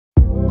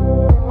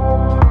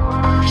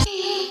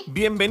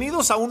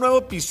Bienvenidos a un nuevo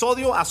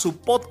episodio a su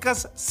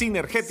podcast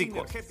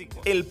Sinergéticos,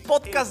 el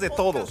podcast de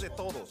todos.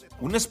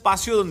 Un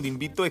espacio donde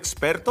invito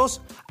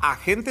expertos,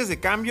 agentes de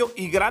cambio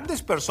y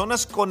grandes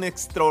personas con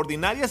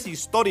extraordinarias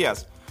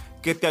historias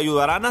que te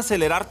ayudarán a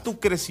acelerar tu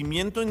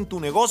crecimiento en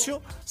tu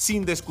negocio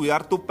sin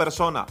descuidar tu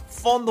persona,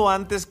 fondo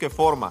antes que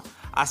forma,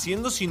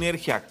 haciendo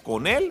sinergia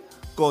con él,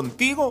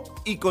 contigo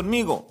y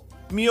conmigo.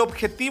 Mi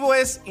objetivo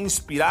es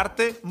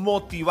inspirarte,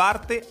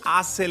 motivarte,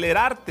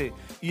 acelerarte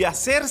y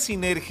hacer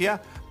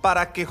sinergia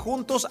para que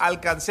juntos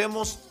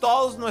alcancemos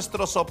todos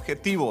nuestros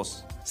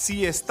objetivos.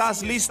 Si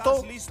estás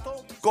listo,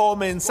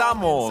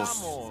 comenzamos.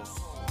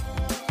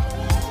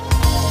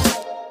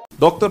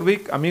 Doctor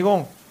Vic,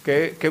 amigo,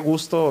 qué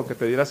gusto que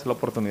te dieras la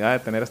oportunidad de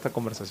tener esta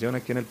conversación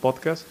aquí en el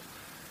podcast.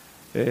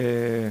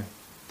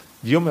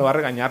 Gio me va a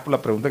regañar por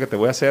la pregunta que te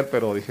voy a hacer,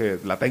 pero dije,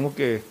 la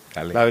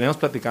veníamos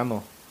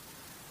platicando.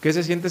 ¿Qué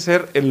se siente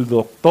ser el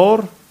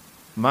doctor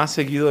más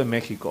seguido de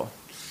México?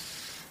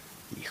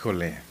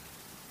 Híjole.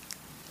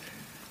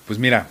 Pues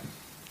mira,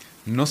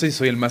 no sé si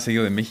soy el más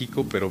seguido de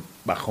México, pero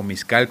bajo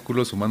mis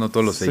cálculos, sumando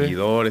todos los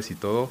seguidores y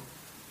todo,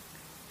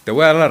 te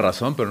voy a dar la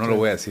razón, pero no lo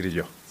voy a decir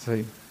yo.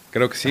 Sí.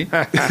 Creo que sí.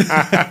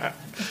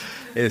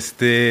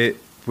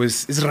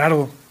 Pues es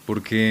raro,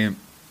 porque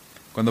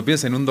cuando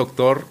piensas en un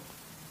doctor,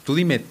 tú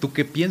dime, ¿tú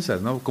qué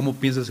piensas, no? ¿Cómo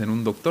piensas en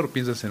un doctor?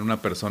 ¿Piensas en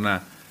una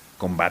persona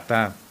con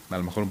bata, a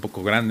lo mejor un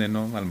poco grande,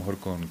 ¿no? A lo mejor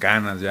con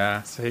canas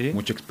ya,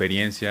 mucha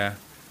experiencia,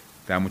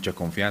 te da mucha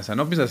confianza.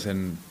 No piensas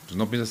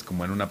no piensas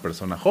como en una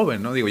persona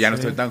joven, ¿no? Digo, ya no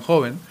estoy tan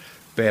joven,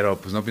 pero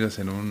pues no piensas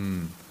en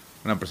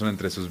una persona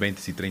entre sus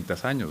 20 y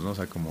 30 años, ¿no? O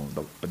sea, como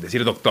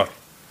decir doctor.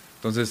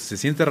 Entonces, se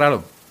siente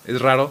raro, es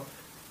raro,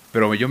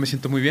 pero yo me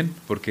siento muy bien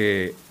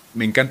porque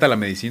me encanta la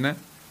medicina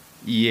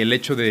y el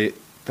hecho de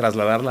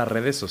trasladar las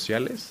redes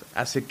sociales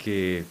hace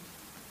que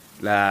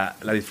la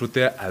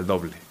disfrute al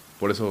doble.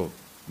 Por eso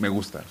me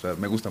gusta, o sea,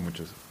 me gusta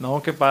mucho eso.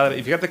 No, qué padre.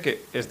 Y fíjate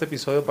que este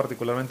episodio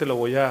particularmente lo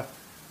voy a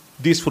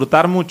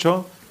disfrutar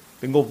mucho.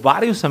 Tengo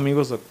varios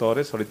amigos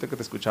doctores, ahorita que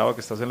te escuchaba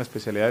que estás en la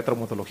especialidad de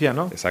traumatología,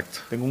 ¿no? Exacto.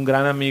 Tengo un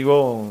gran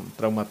amigo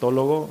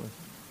traumatólogo,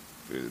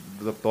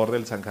 doctor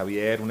del San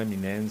Javier, una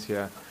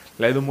eminencia.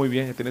 Le ha ido muy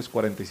bien, ya tienes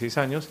 46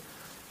 años.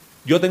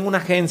 Yo tengo una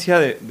agencia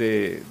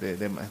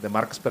de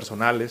marcas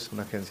personales,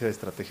 una agencia de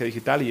estrategia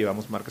digital y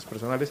llevamos marcas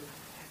personales.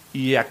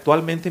 Y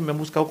actualmente me han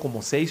buscado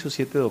como 6 o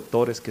 7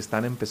 doctores que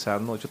están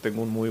empezando. De hecho,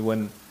 tengo un muy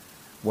buen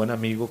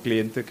amigo,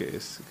 cliente que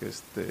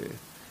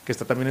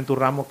está también en tu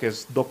ramo, que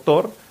es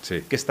doctor,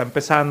 que está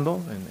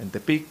empezando en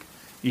Tepic.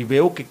 Y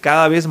veo que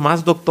cada vez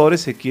más doctores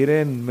se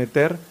quieren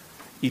meter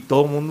y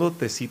todo el mundo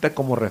te cita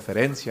como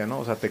referencia, ¿no?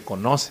 O sea, te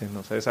conocen.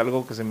 O sea, es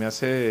algo que se me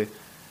hace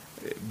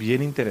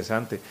bien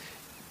interesante.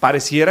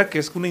 Pareciera que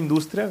es una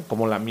industria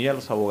como la mía,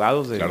 los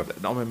abogados,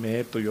 no me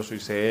meto, yo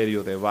soy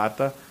serio, de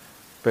bata,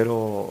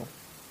 pero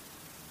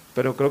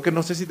creo que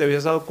no sé si te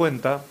habías dado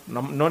cuenta.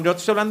 No, yo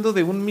estoy hablando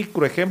de un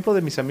microejemplo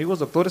de mis amigos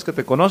doctores que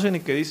te conocen y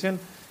que dicen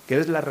que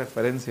eres la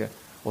referencia.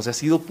 O sea, has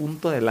sido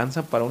punto de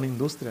lanza para una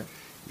industria.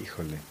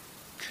 Híjole.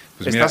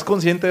 Pues ¿estás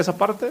consciente de esa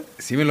parte?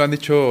 Sí me lo han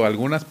dicho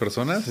algunas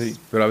personas,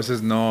 pero a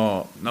veces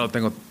no lo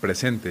tengo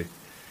presente.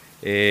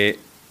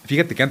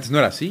 Fíjate que antes no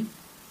era así.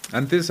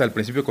 Antes, al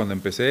principio, cuando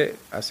empecé,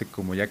 hace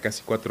como ya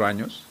casi 4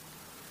 años,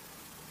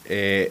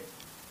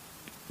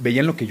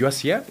 veían lo que yo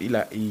hacía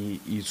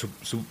y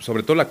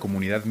sobre todo la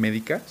comunidad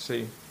médica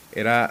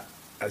era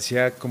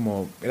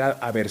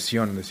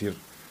aversión, es decir,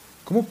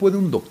 ¿cómo puede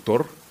un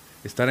doctor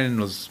estar en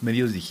los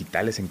medios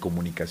digitales, en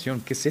comunicación?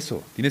 ¿Qué es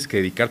eso? Tienes que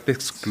dedicarte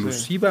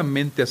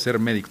exclusivamente a ser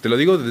médico. Te lo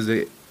digo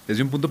desde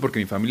un punto porque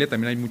en mi familia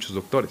también hay muchos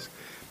doctores.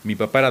 Mi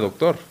papá era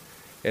doctor,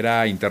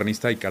 era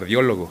internista y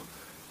cardiólogo.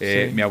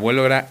 Mi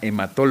abuelo era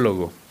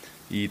hematólogo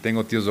y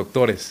tengo tíos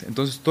doctores.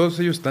 Entonces todos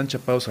ellos están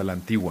chapados a la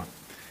antigua.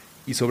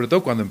 Y sobre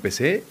todo cuando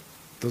empecé,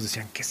 todos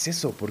decían, ¿qué es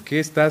eso? ¿Por qué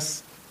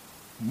estás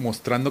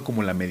mostrando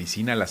como la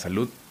medicina, la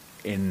salud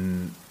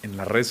en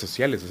las redes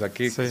sociales? O sea,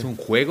 ¿qué es un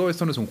juego?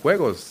 Esto no es un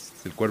juego, es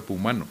el cuerpo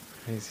humano,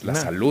 la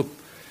salud.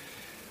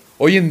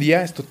 Hoy en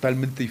día es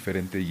totalmente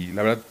diferente y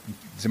la verdad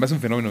se me hace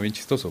un fenómeno bien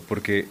chistoso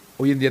porque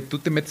hoy en día tú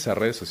te metes a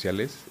redes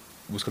sociales,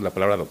 buscas la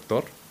palabra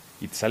doctor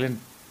y te salen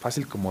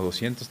fácil como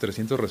 200,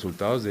 300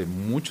 resultados de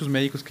muchos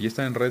médicos que ya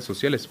están en redes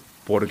sociales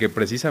porque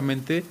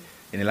precisamente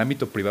en el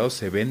ámbito privado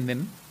se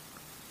venden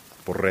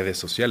por redes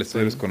sociales. Tú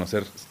debes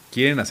conocer,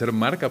 quieren hacer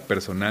marca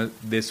personal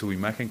de su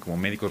imagen como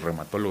médicos,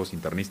 reumatólogos,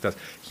 internistas,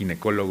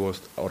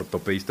 ginecólogos,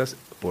 ortopedistas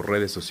por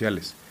redes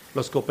sociales.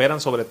 Los que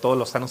operan sobre todo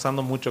lo están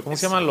usando mucho. ¿Cómo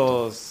se llaman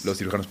los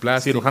cirujanos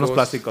plásticos? Cirujanos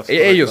plásticos.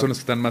 Ellos son los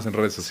que están más en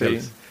redes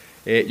sociales.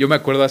 Yo me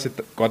acuerdo hace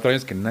 4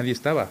 años que nadie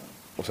estaba.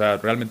 O sea,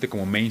 realmente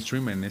como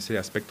mainstream en ese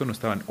aspecto no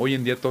estaban. Hoy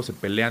en día todos se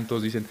pelean,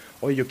 todos dicen,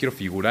 oye, yo quiero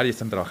figurar, y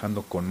están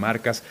trabajando con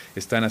marcas,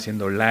 están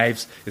haciendo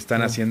lives,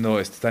 están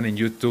en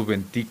YouTube,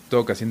 en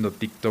TikTok, haciendo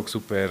TikTok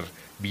súper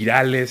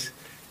virales.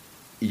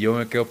 Y yo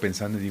me quedo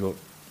pensando y digo,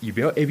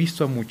 he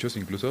visto a muchos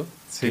incluso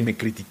que me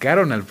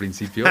criticaron al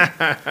principio,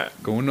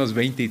 con unos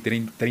 20 y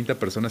 30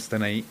 personas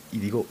están ahí, y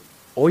digo,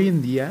 hoy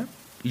en día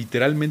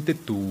literalmente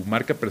tu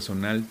marca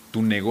personal,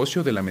 tu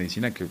negocio de la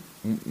medicina, que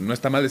no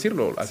está mal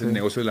decirlo, haces el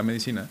negocio de la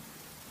medicina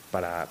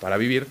para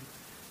vivir,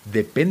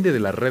 depende de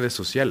las redes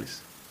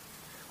sociales.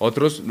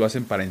 Otros lo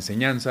hacen para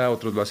enseñanza,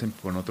 otros lo hacen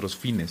con otros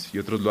fines y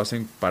otros lo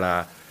hacen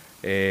para...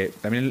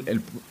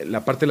 también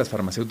la parte de las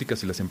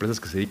farmacéuticas y las empresas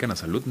que se dedican a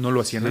salud no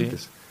lo hacían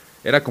antes.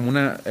 Era como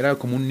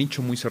un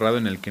nicho muy cerrado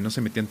en el que no se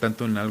metían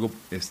tanto en algo,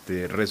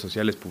 redes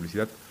sociales,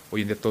 publicidad.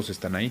 Hoy en día todos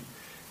están ahí.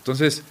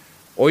 Entonces,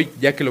 hoy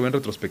ya que lo veo en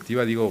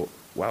retrospectiva, digo,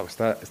 wow,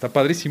 está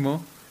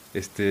padrísimo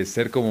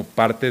ser como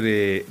parte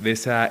de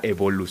esa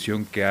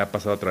evolución que ha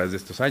pasado a través de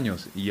estos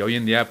años. Y hoy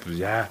en día, pues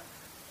ya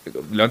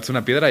levantas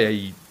una piedra y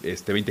hay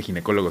 20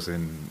 ginecólogos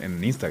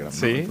en Instagram, ¿no?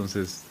 Sí.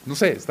 Entonces, no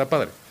sé, está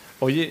padre.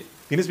 Oye,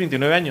 tienes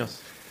 29 años.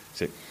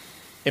 Sí.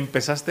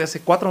 ¿Empezaste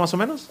hace 4 más o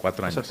menos?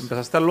 4 años. O sea,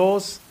 empezaste a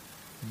los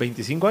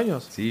 25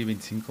 años. Sí,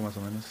 25 más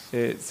o menos.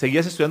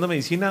 ¿Seguías estudiando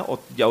medicina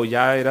o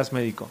ya eras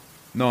médico?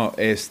 No,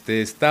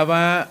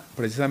 estaba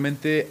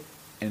precisamente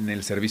en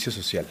el servicio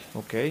social.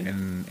 Ok.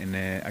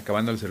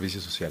 Acabando el servicio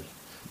social.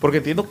 Porque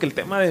entiendo que el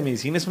tema de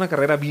medicina es una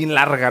carrera bien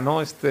larga,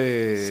 ¿no?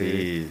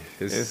 Sí.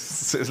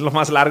 Es lo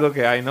más largo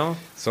que hay, ¿no?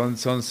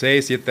 Son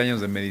 6, 7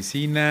 años de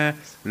medicina.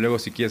 Luego,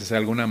 si quieres hacer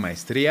alguna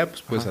maestría,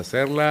 pues puedes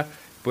hacerla.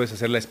 Puedes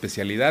hacer la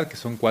especialidad, que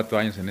son 4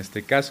 años en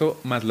este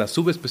caso, más la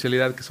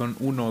subespecialidad, que son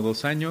 1 o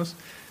 2 años.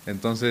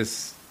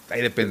 Entonces,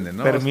 ahí depende,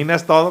 ¿no?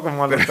 Terminas todo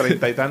como a los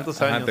 30 y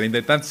tantos años. 30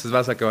 y tantos,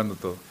 vas acabando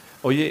todo.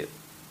 Oye,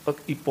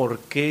 ¿y por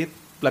qué?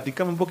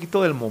 Platícame un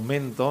poquito del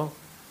momento.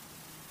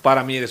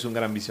 Para mí eres un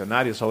gran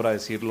visionario, sobra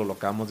decirlo, lo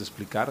acabamos de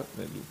explicar.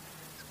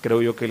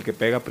 Creo yo que el que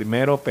pega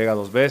primero, pega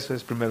 2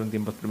 veces, primero en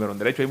tiempo es primero en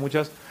derecho. Hay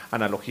muchas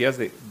analogías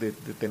de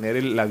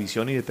tener la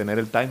visión y de tener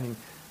el timing.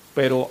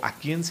 Pero ¿a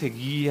quién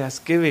seguías?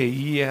 ¿Qué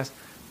veías?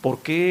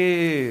 ¿Por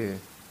qué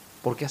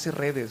hacer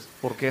redes?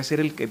 ¿Por qué hacer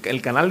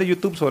el canal de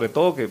YouTube, sobre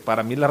todo, que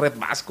para mí es la red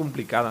más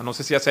complicada? No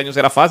sé si hace años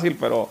era fácil,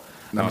 pero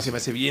a mí se me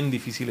hace bien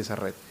difícil esa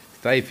red.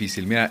 Está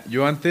difícil. Mira,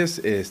 yo antes,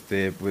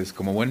 pues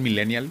como buen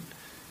millennial,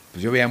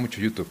 pues yo veía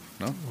mucho YouTube,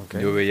 ¿no?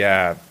 Okay. Yo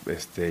veía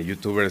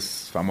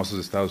youtubers famosos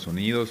de Estados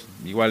Unidos.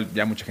 Igual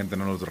ya mucha gente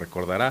no los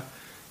recordará.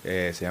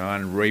 Se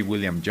llamaban Ray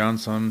William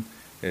Johnson,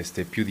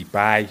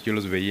 PewDiePie. Yo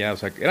los veía, o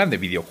sea, eran de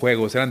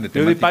videojuegos, eran de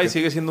PewDiePie temática.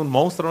 sigue siendo un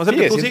monstruo. ¿No es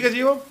el que tú sigues,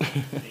 Gigo?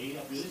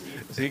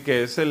 Sí,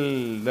 que es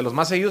el de los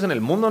más seguidos en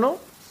el mundo, ¿no?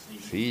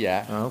 Sí,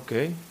 ya. Ah, ok.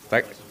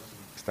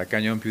 Está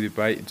cañón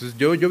PewDiePie. Entonces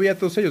yo veía a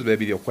todos ellos de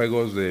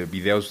videojuegos, de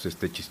videos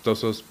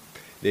chistosos,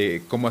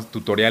 de como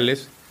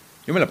tutoriales.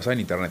 Yo me la pasaba en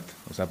internet,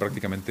 o sea,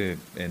 prácticamente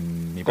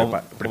en mi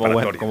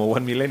preparatoria. Como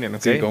buen millennial, ¿no?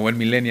 Sí, como buen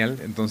millennial.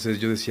 Entonces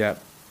yo decía,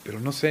 pero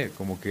no sé,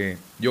 como que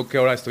yo que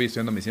ahora estoy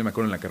estudiando medicina, me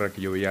acuerdo en la carrera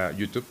que yo veía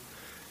YouTube,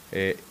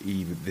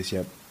 y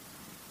decía,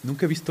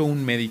 nunca he visto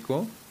un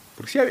médico,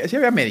 porque sí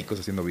había médicos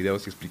haciendo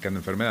videos y explicando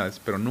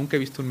enfermedades, pero nunca he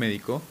visto un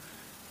médico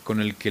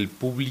con el que el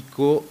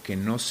público que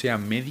no sea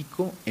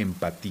médico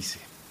empatice.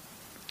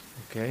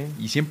 Okay.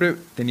 Y siempre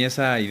tenía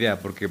esa idea,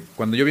 porque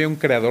cuando yo veía un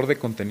creador de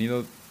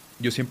contenido,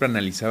 yo siempre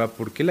analizaba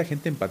por qué la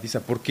gente empatiza,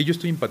 por qué yo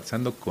estoy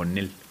empatizando con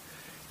él.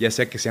 Ya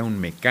sea que sea un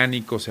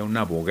mecánico, sea un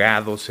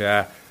abogado,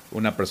 sea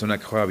una persona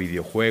que juega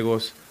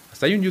videojuegos.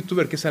 Hasta hay un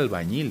youtuber que es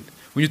albañil.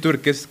 Un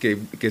youtuber que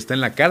está en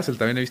la cárcel.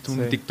 También he visto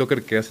un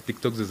TikToker que hace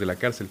TikToks desde la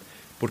cárcel.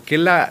 ¿Por qué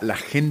la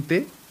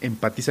gente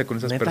empatiza con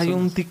esas personas? ¿Neta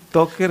hay un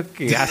TikToker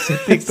que hace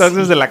TikToks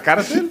desde la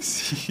cárcel?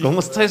 Sí. ¿Cómo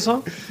está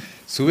eso?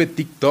 Sube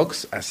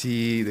TikToks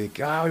así de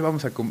que hoy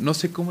vamos a comer. No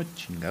sé cómo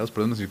chingados,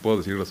 perdón, no sé si puedo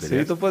decirlo.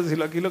 Sí, tú puedes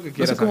decirlo aquí lo que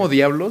quieras. No sé cómo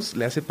diablos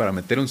le hace para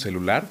meter un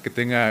celular que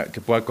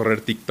pueda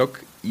correr TikTok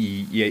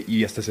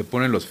y hasta se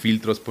ponen los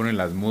filtros, ponen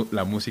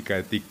la música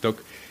de TikTok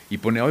y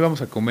pone, hoy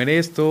vamos a comer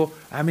esto.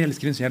 Ah, mira, les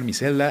quiero enseñar mi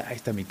celda, ahí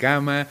está mi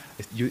cama.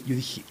 Yo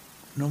dije,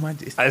 no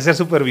manches. Ha de ser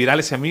súper viral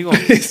ese amigo.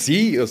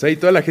 Sí, o sea, y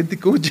toda la gente,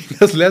 ¿cómo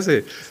chingados le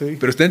hace? Sí.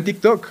 Pero está en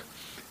TikTok.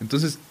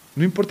 Entonces,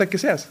 no importa qué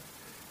seas,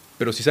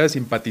 pero si sabes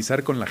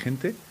simpatizar con la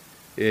gente,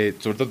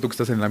 sobre todo tú que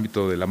estás en el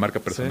ámbito de la marca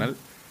personal,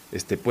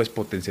 puedes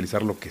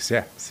potencializar lo que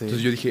sea. Sí.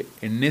 Entonces yo dije,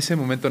 en ese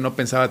momento no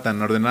pensaba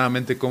tan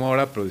ordenadamente como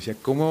ahora, pero decía,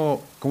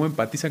 ¿cómo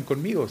empatizan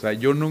conmigo? O sea,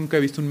 yo nunca he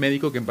visto un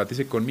médico que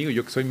empatice conmigo.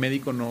 Yo que soy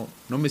médico no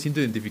me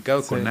siento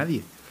identificado con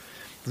nadie.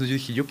 Entonces yo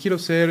dije, yo quiero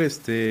ser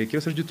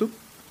YouTube.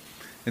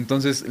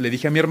 Entonces le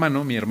dije a mi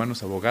hermano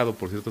es abogado,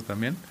 por cierto,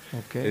 también.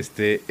 Okay.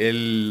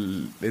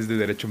 Él es de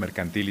derecho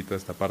mercantil y toda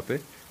esta parte,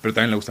 pero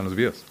también le gustan los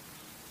videos.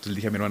 Entonces le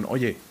dije a mi hermano,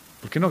 oye,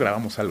 ¿por qué no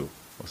grabamos algo?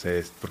 O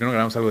sea, ¿por qué no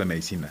grabamos algo de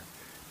medicina?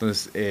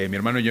 Entonces, mi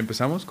hermano y yo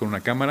empezamos con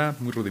una cámara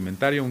muy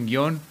rudimentaria, un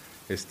guión,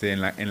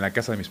 en la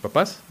casa de mis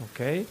papás.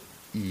 Okay.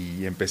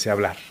 Y empecé a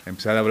hablar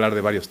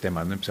de varios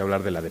temas, ¿no? Empecé a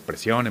hablar de la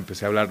depresión,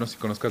 empecé a hablar, no sé si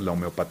conozcas la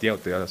homeopatía o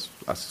te has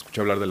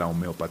escuchado hablar de la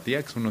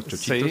homeopatía, que son unos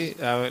chochitos. Sí,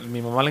 a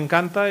mi mamá le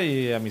encanta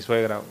y a mi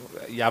suegra,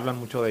 y hablan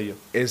mucho de ello.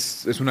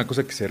 Es una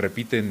cosa que se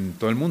repite en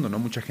todo el mundo, ¿no?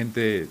 Mucha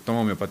gente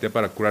toma homeopatía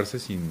para curarse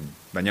sin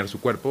dañar su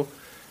cuerpo,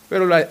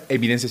 pero la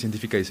evidencia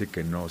científica dice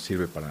que no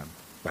sirve para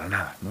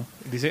nada, ¿no?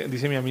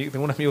 Dice mi amigo,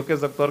 tengo un amigo que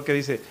es doctor que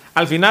dice,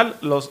 al final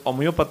los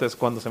homeópatas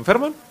cuando se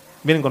enferman,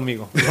 vienen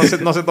conmigo,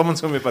 no se toman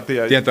su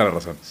homeopatía. Tiene toda la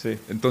razón. Sí.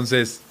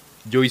 Entonces,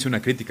 yo hice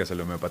una crítica a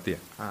la homeopatía.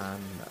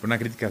 Anda. Una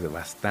crítica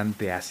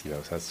bastante ácida,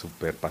 o sea,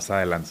 súper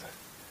pasada de lanza.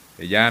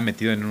 Ya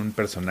metido en un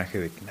personaje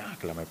de que no,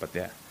 que la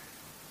homeopatía.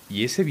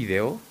 Y ese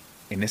video,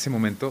 en ese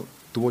momento,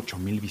 tuvo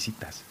 8,000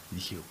 visitas. Y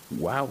dije,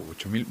 wow,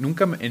 8,000.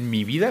 Nunca en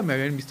mi vida me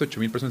habían visto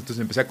 8,000 personas.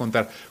 Entonces empecé a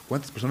contar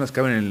cuántas personas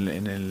caben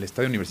en el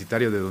estadio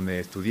universitario de donde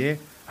estudié.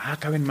 Ah,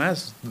 caben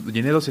más.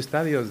 Llené 2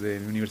 estadios de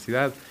mi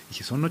universidad.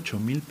 Dije, son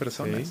 8,000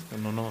 personas. Sí,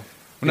 no. Una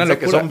Piensa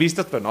que locura. son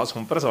vistas, pero no,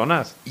 son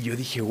personas. Y yo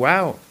dije,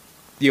 wow.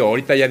 Digo,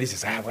 ahorita ya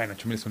dices, bueno,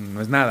 8,000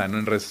 no es nada, ¿no?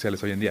 En redes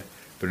sociales hoy en día.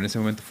 Pero en ese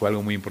momento fue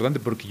algo muy importante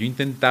porque yo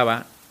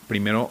intentaba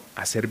primero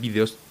hacer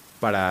videos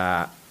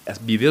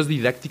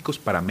didácticos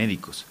para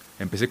médicos.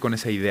 Empecé con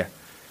esa idea.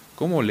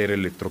 Cómo leer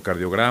el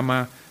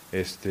electrocardiograma,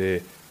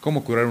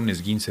 cómo curar un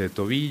esguince de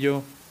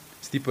tobillo,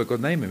 ese tipo de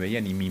cosas. Nadie me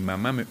veía, ni mi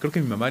mamá. Creo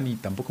que mi mamá ni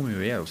tampoco me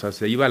veía. O sea,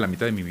 se iba a la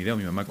mitad de mi video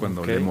mi mamá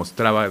cuando le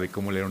mostraba de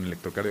cómo leer un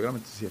electrocardiograma.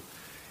 Entonces decía,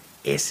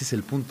 ese es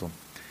el punto.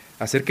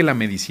 Hacer que la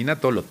medicina,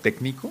 todo lo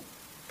técnico,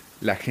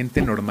 la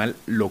gente normal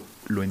lo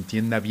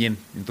entienda bien.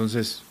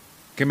 Entonces,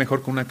 ¿qué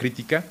mejor con una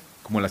crítica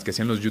como las que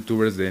hacían los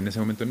youtubers en ese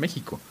momento en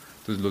México?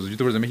 Entonces, los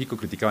youtubers de México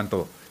criticaban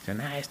todo.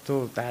 Decían,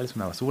 esto tal, es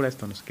una basura,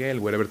 esto no sé qué. El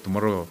Wherever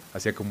Tomorrow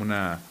hacía como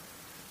una,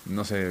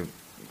 no sé...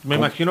 Me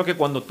imagino que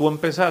cuando tú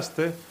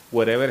empezaste,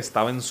 Wherever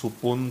estaba en su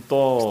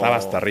punto... Estaba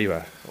hasta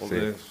arriba, sí.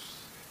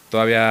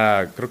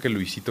 Todavía, creo que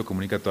Luisito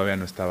Comunica todavía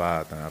no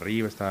estaba tan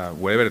arriba.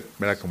 Wherever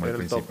era como el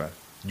principal.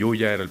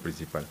 Yuya era el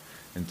principal.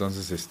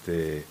 Entonces,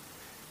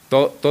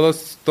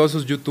 todos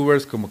esos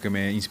youtubers como que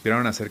me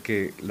inspiraron a hacer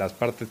que la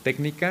parte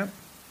técnica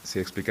se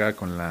explicara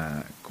con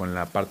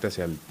la parte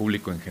hacia el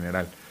público en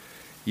general.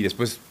 Y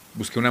después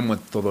busqué una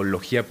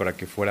metodología para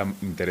que fuera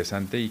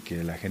interesante y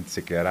que la gente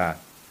se quedara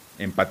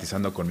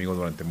empatizando conmigo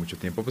durante mucho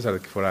tiempo, a pesar de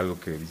que fuera algo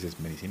que dices,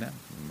 medicina,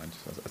 manches.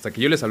 Hasta que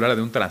yo les hablara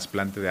de un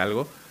trasplante de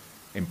algo,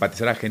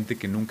 empatizar a gente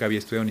que nunca había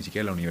estudiado ni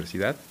siquiera en la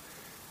universidad,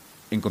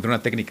 encontré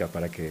una técnica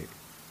para que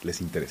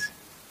les interese.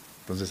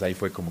 Entonces ahí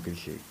fue como que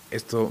dije,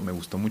 esto me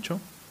gustó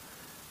mucho,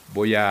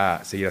 voy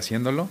a seguir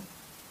haciéndolo,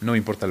 no me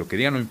importa lo que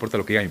digan, no me importa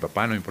lo que diga mi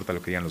papá, no me importa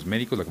lo que digan los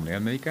médicos, la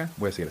comunidad médica,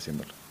 voy a seguir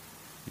haciéndolo.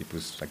 Y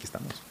pues aquí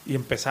estamos. Y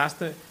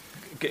empezaste,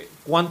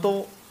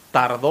 ¿cuánto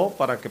tardó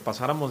para que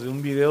pasáramos de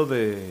un video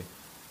de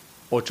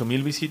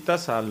 8,000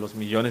 visitas a los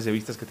millones de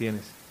vistas que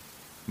tienes?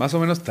 Más o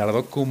menos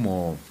tardó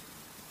como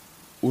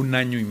 1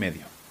 año y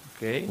medio.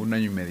 Okay. 1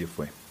 año y medio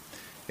fue.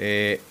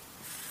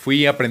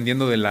 Fui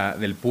aprendiendo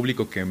del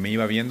público que me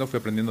iba viendo, fui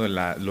aprendiendo de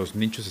los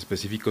nichos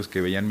específicos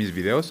que veían mis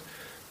videos.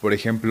 Por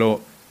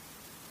ejemplo,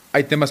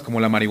 hay temas como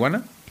la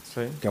marihuana,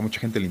 sí, que a mucha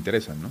gente le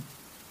interesan, ¿no?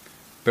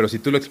 Pero si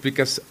tú lo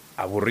explicas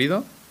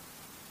aburrido,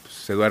 pues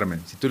se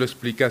duermen. Si tú lo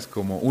explicas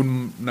como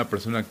una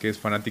persona que es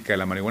fanática de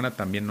la marihuana,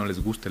 también no les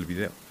gusta el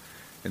video.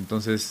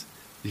 Entonces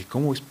dije,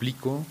 ¿cómo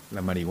explico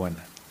la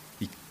marihuana?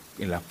 Y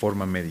en la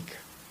forma médica.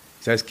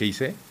 ¿Sabes qué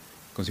hice?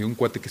 Conseguí un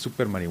cuate que es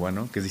súper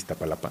marihuano, que es de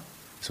Iztapalapa.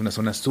 Es una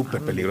zona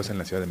súper peligrosa en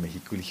la Ciudad de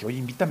México. Y le dije, oye,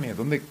 invítame,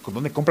 ¿dónde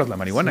compras la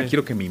marihuana? Sí.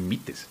 Quiero que me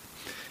invites.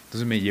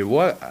 Entonces me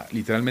llevó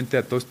literalmente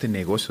a todo este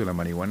negocio de la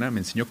marihuana. Me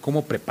enseñó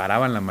cómo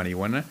preparaban la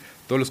marihuana,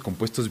 todos los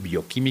compuestos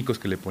bioquímicos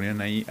que le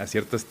ponían ahí a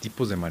ciertos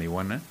tipos de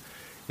marihuana.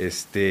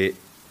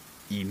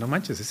 Y no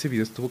manches, ese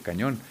video estuvo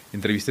cañón.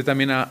 Entrevisté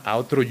también a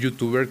otro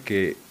youtuber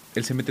que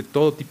él se mete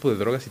todo tipo de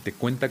drogas y te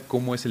cuenta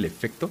cómo es el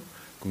efecto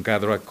con cada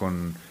droga,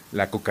 con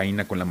la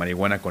cocaína, con la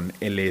marihuana, con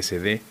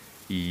LSD,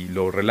 y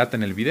lo relata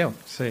en el video.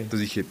 Sí.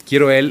 Entonces dije,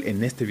 quiero a él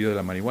en este video de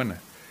la marihuana.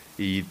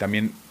 Y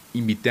también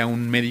invité a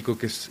un médico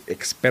que es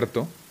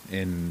experto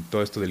en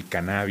todo esto del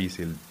cannabis,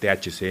 el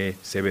THC,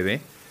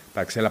 CBD,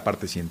 para que sea la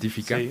parte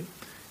científica. Sí.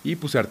 Y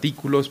puse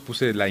artículos,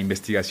 puse la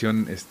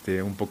investigación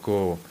un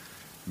poco,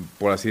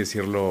 por así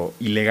decirlo,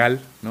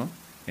 ilegal, ¿no?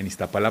 En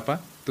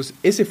Iztapalapa. Entonces,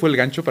 ese fue el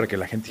gancho para que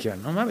la gente dijera,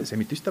 no mames, se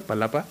emitió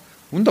Iztapalapa,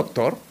 un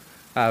doctor,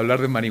 a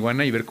hablar de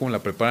marihuana y ver cómo la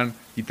preparan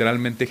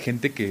literalmente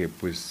gente que,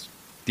 pues,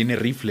 tiene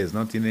rifles,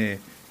 ¿no?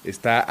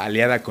 Está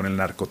aliada con el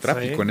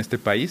narcotráfico en este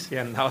país. Y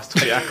andabas tú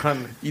allá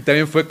con... Y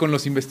también fue con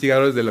los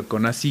investigadores de la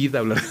CONACYT a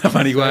hablar de la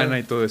marihuana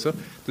y todo eso.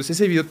 Entonces,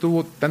 ese video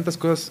tuvo tantas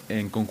cosas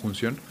en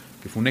conjunción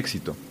que fue un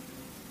éxito.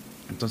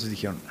 Entonces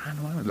dijeron,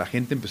 no mames, la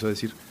gente empezó a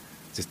decir,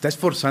 se está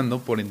esforzando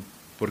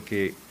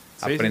porque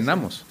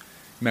aprendamos. Sí.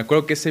 Me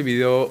acuerdo que ese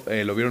video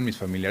lo vieron mis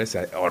familiares,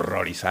 se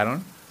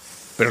horrorizaron,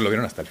 pero lo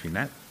vieron hasta el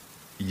final.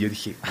 Y yo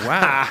dije,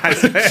 wow.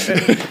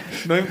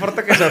 No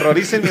importa que se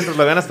horroricen mientras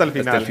lo vean hasta el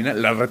final. Hasta el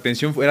final. La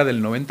retención era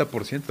del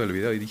 90% del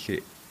video. Y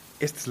dije,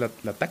 esta es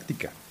la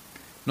táctica.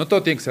 No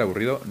todo tiene que ser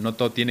aburrido, no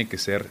todo tiene que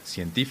ser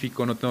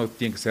científico, no todo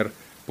tiene que ser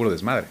puro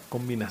desmadre.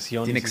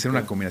 Combinación. Tiene que ser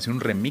una combinación,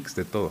 un remix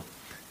de todo.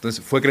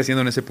 Entonces fue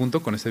creciendo en ese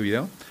punto con ese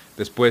video.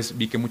 Después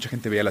vi que mucha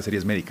gente veía las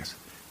series médicas.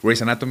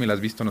 Grey's Anatomy, ¿la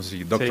has visto? No sé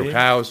si Doctor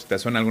House, ¿te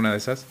suena alguna de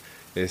esas?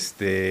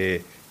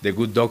 The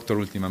Good Doctor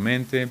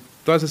últimamente.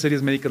 Todas esas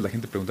series médicas la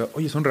gente preguntaba,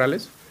 oye, ¿son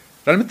reales?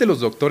 ¿Realmente los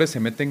doctores se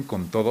meten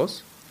con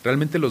todos?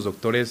 ¿Realmente los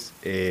doctores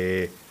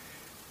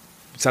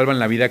salvan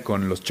la vida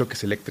con los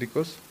choques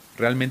eléctricos?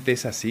 ¿Realmente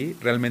es así?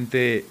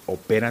 ¿Realmente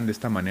operan de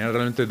esta manera?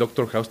 ¿Realmente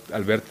Doctor House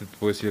al verte te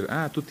puede decir,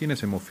 tú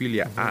tienes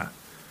hemofilia?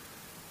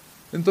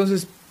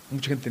 Entonces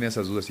mucha gente tenía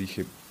esas dudas y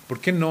dije, ¿por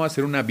qué no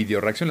hacer una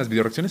videoreacción? Las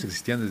videoreacciones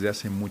existían desde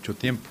hace mucho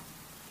tiempo.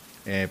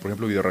 Por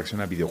ejemplo,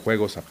 videoreacción a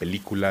videojuegos, a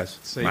películas,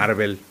 Sí.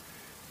 Marvel.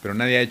 Pero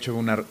nadie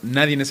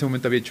en ese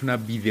momento había hecho una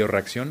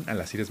videoreacción a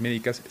las series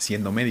médicas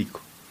siendo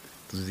médico.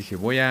 Entonces dije,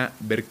 voy a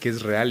ver qué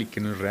es real y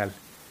qué no es real.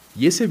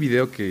 Y ese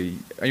video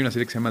hay una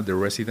serie que se llama The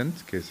Resident,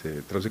 que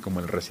se traduce como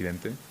El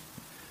Residente,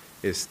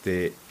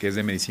 que es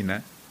de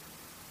medicina.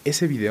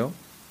 Ese video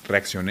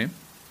reaccioné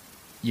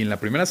y en la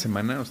primera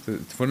semana,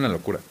 fue una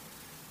locura.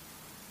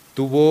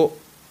 Tuvo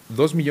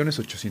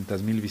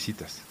 2.800.000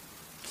 visitas.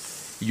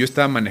 Y yo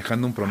estaba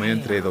manejando un promedio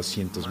entre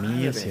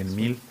 200.000,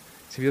 100.000.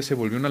 Ese video se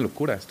volvió una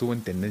locura. Estuvo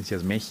en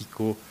Tendencias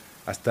México,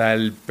 hasta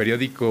el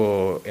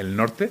periódico El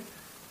Norte.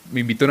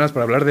 Me invitó nada más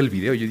para hablar del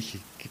video. Yo dije,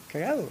 qué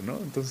cagado, ¿no?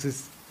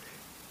 Entonces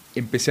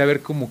empecé a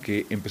ver como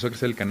que empezó a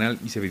crecer el canal.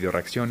 Hice video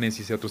reacciones,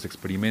 hice otros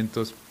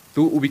experimentos.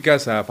 ¿Tú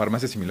ubicas a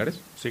farmacias similares?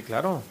 Sí,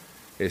 claro.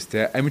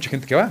 Hay mucha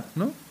gente que va,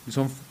 ¿no? Y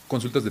son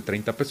consultas de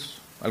 30 pesos.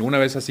 ¿Alguna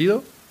vez has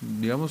ido,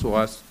 digamos, o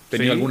has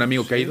tenido algún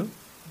amigo que ha ido?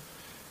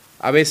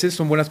 A veces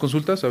son buenas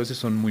consultas, a veces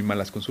son muy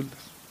malas consultas.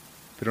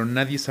 Pero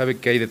nadie sabe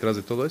qué hay detrás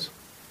de todo eso.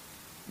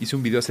 Hice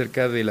un video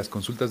acerca de las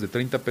consultas de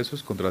 30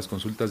 pesos contra las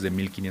consultas de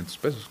 1.500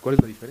 pesos. ¿Cuál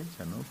es la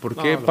diferencia, no? ¿Por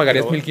qué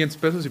pagarías 1.500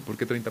 pesos y por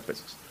qué 30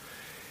 pesos?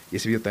 Y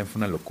ese video también fue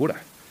una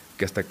locura.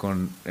 Que hasta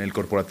con el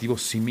corporativo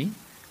Simi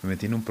me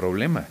metí en un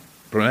problema.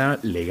 Problema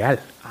legal.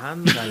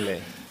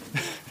 Ándale.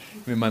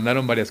 Me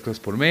mandaron varias cosas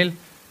por mail.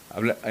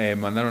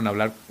 Mandaron a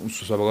hablar,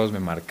 sus abogados me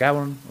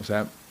marcaron. O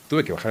sea,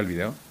 tuve que bajar el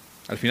video.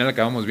 Al final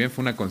acabamos bien,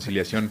 fue una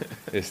conciliación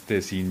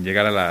sin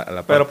llegar a la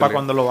parte. Pero para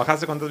cuando lo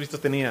bajaste, ¿cuántas vistas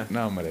tenía?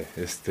 No, hombre,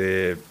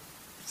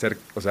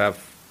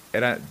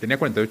 tenía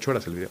 48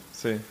 horas el video.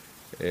 Sí.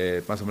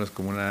 Más o menos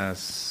como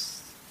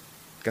unas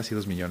casi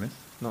 2 millones.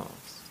 No.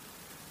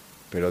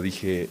 Pero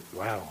dije,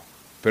 wow.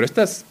 Pero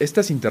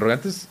estas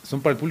interrogantes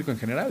son para el público en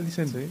general,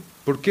 dicen. Sí.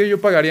 ¿Por qué yo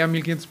pagaría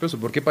 1.500 pesos?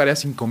 ¿Por qué pagaría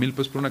 5,000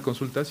 pesos por una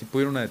consulta si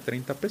pudiera una de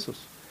 30 pesos?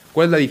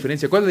 ¿Cuál es la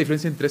diferencia? ¿Cuál es la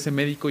diferencia entre ese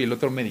médico y el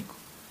otro médico?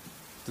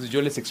 Entonces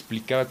yo les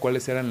explicaba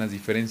cuáles eran las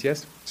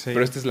diferencias, Sí.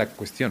 pero esta es la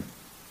cuestión.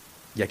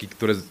 Y aquí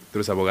tú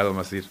eres abogado,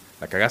 vas a decir,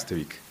 la cagaste,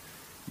 Vic.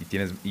 Y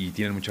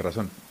tienes mucha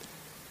razón.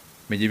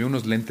 Me llevé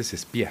unos lentes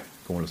espía,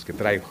 como los que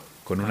traigo,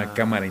 con una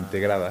cámara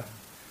integrada,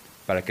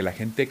 para que la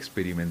gente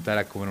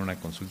experimentara cómo era una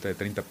consulta de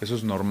 30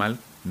 pesos normal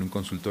en un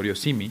consultorio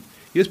Simi,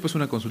 y después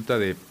una consulta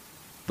de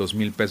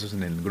 2,000 pesos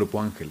en el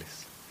Grupo Ángeles.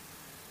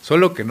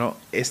 Solo que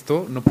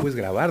esto no puedes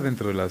grabar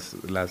dentro de los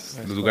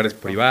lugares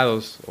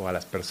privados o a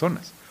las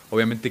personas.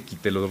 Obviamente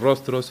quité los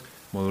rostros,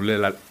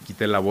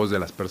 quité la voz de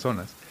las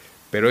personas,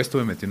 pero esto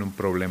me metió en un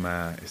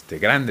problema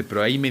grande.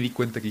 Pero ahí me di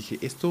cuenta que dije,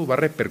 esto va a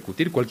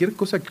repercutir. Cualquier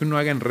cosa que uno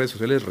haga en redes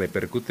sociales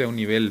repercute a un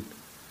nivel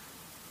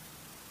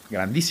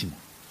grandísimo.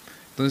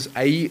 Entonces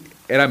ahí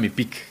era mi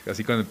pick,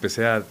 así cuando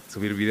empecé a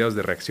subir videos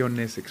de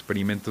reacciones,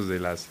 experimentos de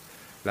las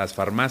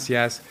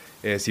farmacias,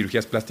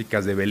 cirugías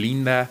plásticas de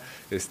Belinda,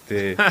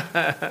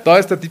 todo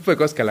este tipo de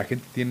cosas que la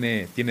gente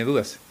tiene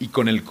dudas. Y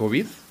con el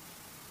COVID,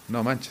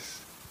 no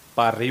manches.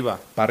 Para arriba.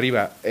 Para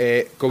arriba.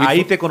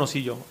 Ahí te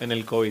conocí yo, en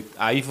el COVID.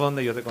 Ahí fue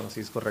donde yo te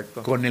conocí, es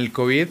correcto. Con el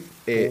COVID...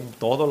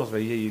 todos los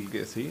veía y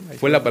sí.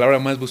 Fue la palabra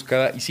más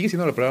buscada, y sigue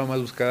siendo la palabra más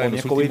buscada en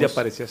los COVID últimos y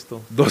aparecías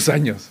tú. 2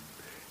 años.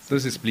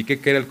 Entonces expliqué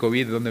qué era el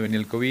COVID, de dónde venía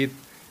el COVID,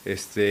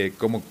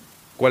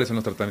 cuáles son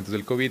los tratamientos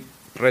del COVID,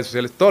 redes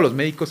sociales. Todos los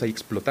médicos ahí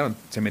explotaron.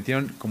 Se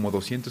metieron como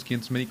 200,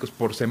 500 médicos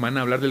por semana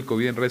a hablar del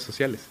COVID en redes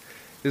sociales.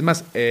 Es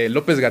más,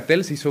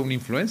 López-Gatell se hizo un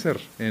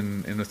influencer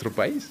en nuestro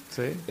país.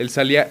 Sí. Él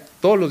salía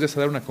todos los días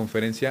a dar una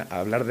conferencia a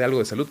hablar de algo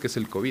de salud, que es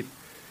el COVID.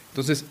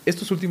 Entonces,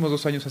 estos últimos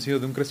 2 años han sido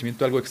de un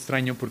crecimiento algo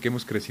extraño porque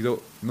hemos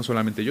crecido, no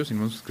solamente yo,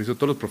 sino hemos crecido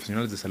todos los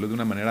profesionales de salud de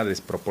una manera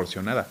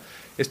desproporcionada.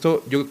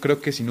 Esto yo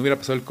creo que si no hubiera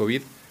pasado el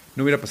COVID,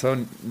 no hubiera pasado,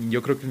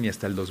 yo creo que ni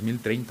hasta el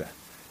 2030.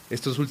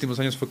 Estos últimos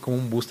años fue como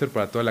un booster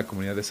para toda la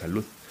comunidad de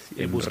salud. Sí,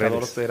 el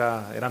buscador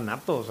era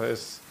nato, o sea,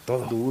 es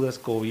todo. Dudas,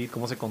 COVID,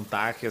 cómo se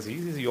contagia,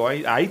 sí. Yo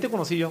ahí te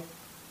conocí yo.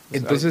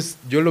 Entonces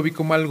yo lo vi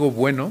como algo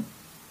bueno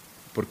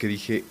porque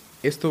dije,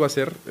 esto va a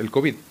ser, el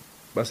COVID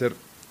va a ser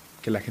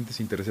que la gente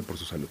se interese por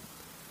su salud.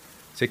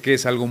 Sé que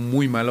es algo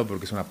muy malo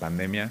porque es una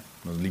pandemia,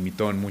 nos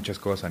limitó en muchas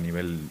cosas a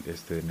nivel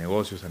de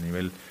negocios, a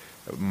nivel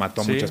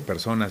mató a muchas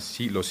personas,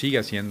 sí, lo sigue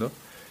haciendo,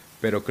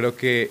 pero creo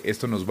que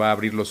esto nos va a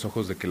abrir los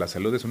ojos de que la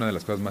salud es una de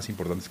las cosas más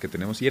importantes que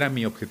tenemos y era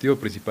mi objetivo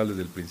principal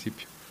desde el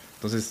principio.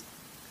 Entonces,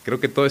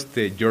 creo que todo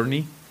este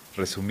journey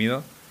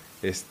resumido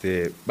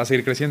va a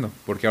seguir creciendo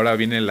porque ahora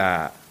viene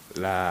la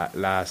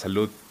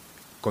salud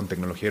con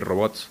tecnología y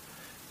robots,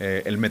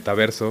 el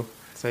metaverso,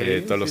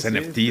 todos los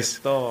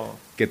NFTs,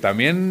 que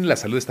también la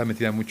salud está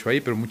metida mucho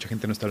ahí, pero mucha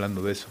gente no está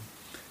hablando de eso.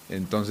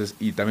 Entonces,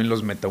 y también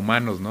los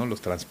metahumanos, ¿no?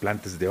 Los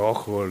trasplantes de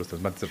ojo, los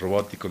trasplantes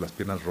robóticos, las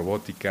piernas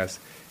robóticas,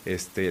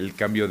 el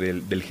cambio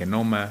del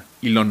genoma,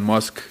 Elon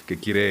Musk que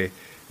quiere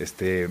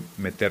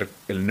meter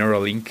el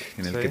Neuralink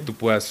en el que tú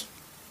puedas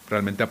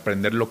realmente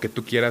aprender lo que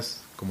tú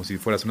quieras, como si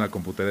fueras una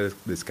computadora,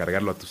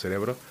 descargarlo a tu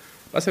cerebro,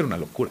 va a ser una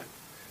locura.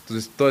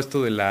 Entonces, todo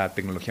esto de la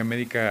tecnología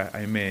médica,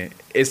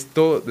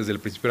 esto desde el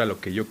principio era lo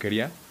que yo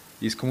quería,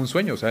 Y es como un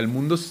sueño. O sea, el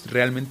mundo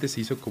realmente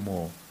se hizo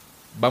como...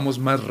 Vamos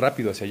más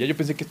rápido hacia allá. Yo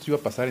pensé que esto iba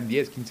a pasar en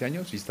 10, 15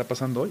 años y está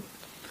pasando hoy.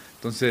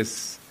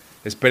 Entonces,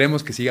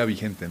 esperemos que siga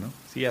vigente, ¿no?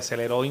 Sí,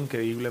 aceleró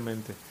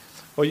increíblemente.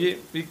 Oye,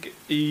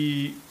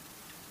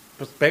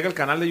 pues pega el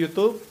canal de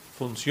YouTube,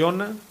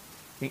 funciona.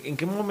 ¿En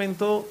qué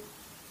momento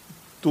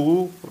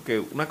tú, porque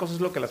una cosa es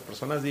lo que las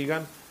personas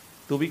digan,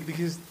 tú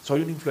dijiste,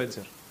 soy un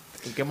influencer?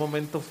 ¿En qué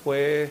momento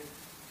fue,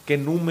 qué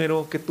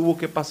número, qué tuvo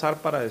que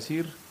pasar para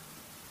decir,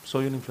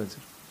 soy un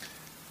influencer?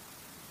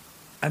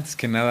 Antes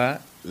que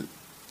nada,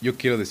 yo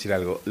quiero decir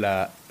algo.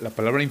 La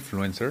palabra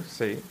influencer,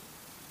 Sí.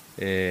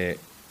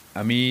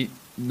 a mí,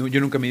 yo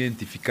nunca me he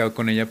identificado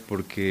con ella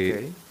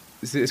porque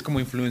Ok. es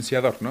como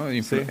influenciador, ¿no?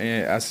 Sí.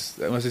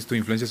 Haces tu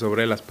influencia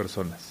sobre las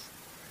personas.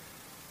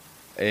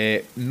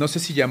 No sé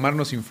si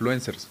llamarnos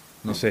influencers,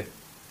 no sé.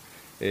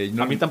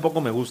 A mí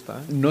tampoco me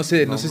gusta. No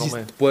sé, no No, sé no si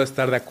me... puedo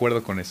estar de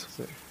acuerdo con eso.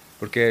 Sí.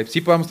 Porque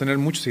sí podamos tener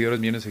muchos seguidores,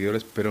 millones de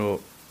seguidores, pero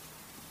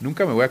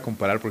nunca me voy a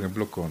comparar, por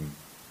ejemplo, con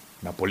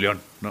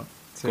Napoleón, ¿no?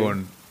 Sí.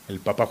 Con el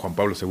Papa Juan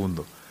Pablo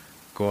II,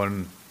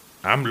 con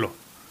AMLO,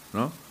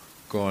 ¿no?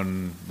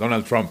 Con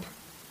Donald Trump.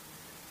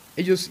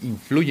 Ellos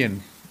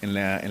influyen en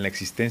la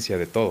existencia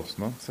de todos,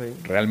 ¿no? Sí.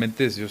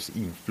 Realmente ellos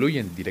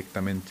influyen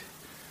directamente.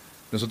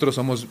 Nosotros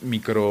somos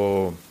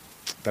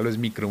tal vez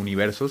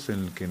microuniversos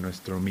en el que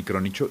nuestro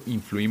micronicho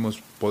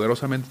influimos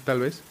poderosamente tal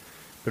vez,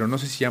 pero no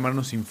sé si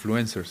llamarnos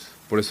influencers.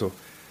 Por eso,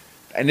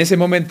 en ese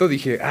momento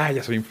dije,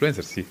 ya soy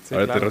influencer, sí. Sí,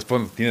 Ahora te claro.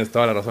 respondo, tienes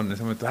toda la razón. En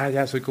ese momento,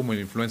 ya soy como el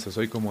influencer,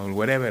 soy como el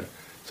wherever,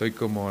 soy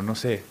como, no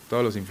sé,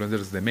 todos los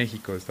influencers de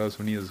México, de Estados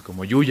Unidos,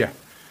 como Yuya.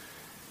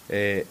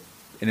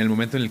 En el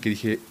momento en el que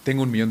dije,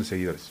 tengo 1 millón de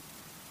seguidores.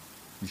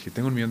 Dije,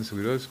 tengo 1 millón de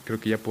seguidores, creo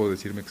que ya puedo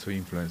decirme que soy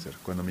influencer.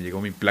 Cuando me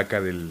llegó mi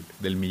placa del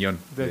millón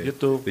De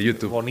YouTube. de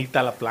YouTube.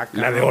 Bonita la placa.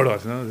 La de ¿no? oro,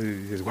 ¿no? Y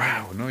dices,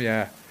 wow, ¿no?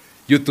 Ya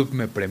YouTube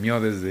me premió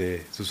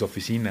desde sus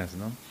oficinas,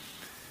 ¿no?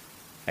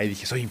 Ahí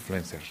dije, soy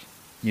influencer.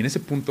 Y en ese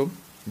punto,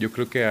 yo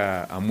creo que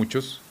a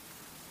muchos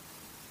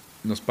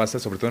nos pasa,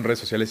 sobre todo en redes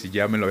sociales, y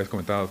ya me lo habías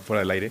comentado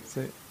fuera del aire,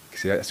 Sí. que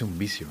se hace un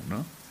vicio,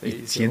 ¿no? Sí, Y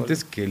se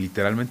sientes vuelve. que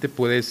literalmente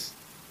puedes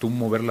tú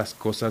mover las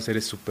cosas,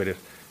 eres súper,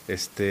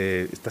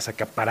 estás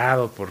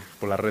acaparado por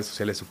las redes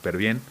sociales súper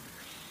bien.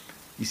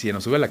 Y se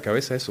nos sube a la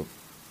cabeza eso.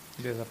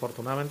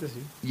 Desafortunadamente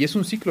sí. Y es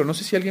un ciclo. No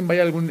sé si alguien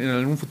vaya en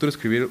algún futuro a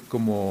escribir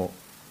como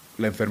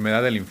la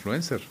enfermedad del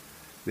influencer.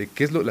 De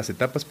qué es las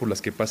etapas por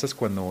las que pasas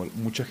cuando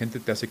mucha gente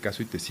te hace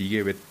caso y te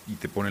sigue y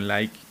te pone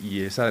like.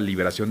 Y esa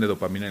liberación de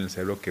dopamina en el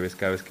cerebro que ves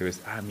cada vez que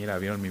ves, mira,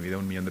 vieron mi video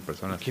 1 millón de Y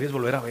personas. quieres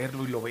volver a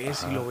verlo y lo ves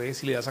y Ajá. lo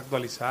ves y le das a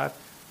actualizar.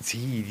 Sí,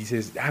 y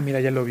dices, mira,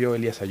 ya lo vio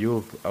Elías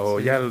Ayub. O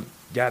Sí.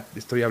 ya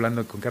estoy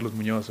hablando con Carlos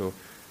Muñoz. O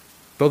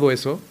todo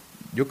eso,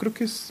 yo creo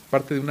que es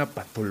parte de una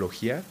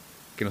patología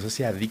que nos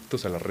hace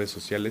adictos a las redes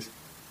sociales,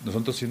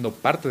 nosotros siendo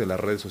parte de las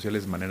redes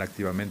sociales de manera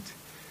activamente.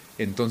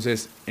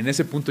 Entonces, en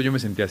ese punto yo me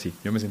sentía así,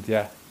 yo me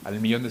sentía, al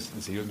 1 millón de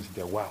seguidores me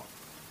sentía, wow,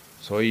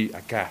 soy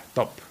acá,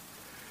 top,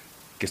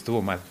 que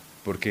estuvo mal,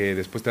 porque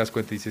después te das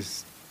cuenta y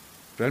dices,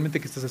 ¿realmente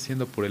qué estás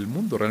haciendo por el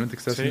mundo? ¿Realmente qué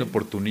estás Sí. haciendo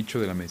por tu nicho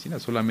de la medicina?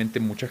 Solamente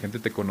mucha gente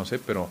te conoce,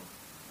 pero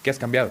 ¿qué has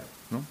cambiado?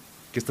 ¿No?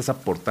 ¿Qué estás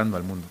aportando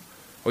al mundo?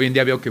 Hoy en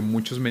día veo que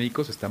muchos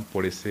médicos están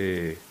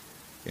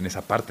en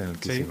esa parte en la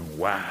que Sí. dicen,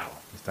 wow,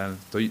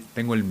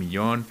 tengo el 1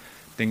 millón,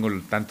 tengo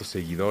tantos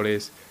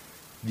seguidores,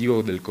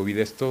 digo del COVID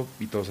esto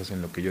y todos hacen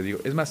lo que yo digo.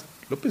 Es más,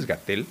 López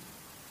Gatell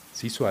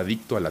se hizo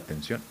adicto a la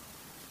atención.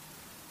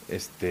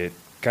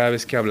 Cada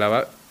vez que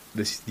hablaba,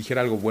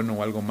 dijera algo bueno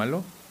o algo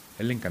malo,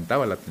 a él le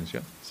encantaba la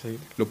atención. Sí.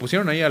 Lo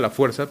pusieron ahí a la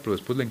fuerza, pero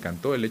después le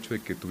encantó el hecho de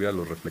que tuviera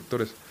los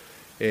reflectores.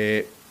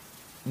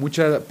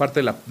 Mucha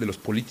parte de los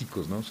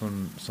políticos, ¿no?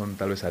 son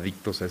tal vez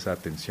adictos a esa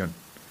atención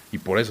y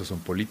por eso son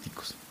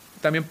políticos.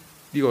 También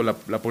digo, la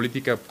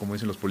política, como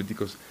dicen los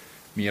políticos,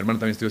 mi hermano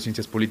también estudió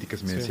ciencias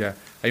políticas, me Sí. decía,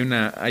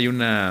 hay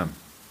una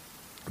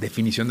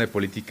definición de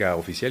política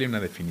oficial y una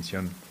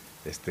definición,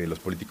 los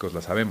políticos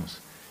la sabemos,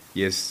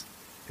 y es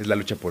la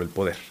lucha por el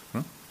poder,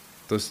 ¿no?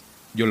 Entonces,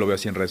 yo lo veo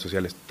así en redes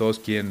sociales, todos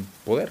quieren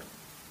poder,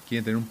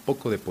 quieren tener un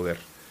poco de poder.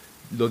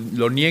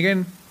 Lo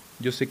nieguen,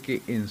 yo sé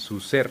que en su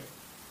ser,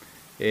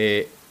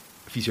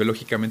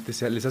 fisiológicamente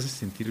les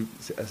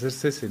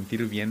hacerse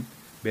sentir bien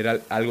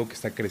ver algo que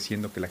está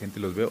creciendo, que la gente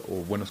los ve,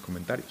 o buenos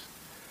comentarios.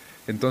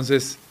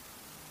 Entonces,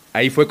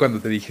 ahí fue cuando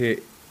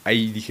dije,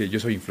 yo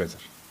soy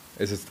influencer.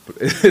 Esa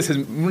es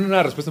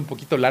una respuesta un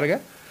poquito larga,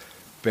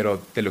 pero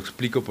te lo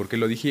explico por qué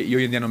lo dije. Y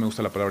hoy en día no me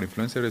gusta la palabra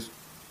influencer, es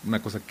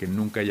una cosa que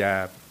nunca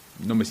ya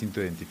no me siento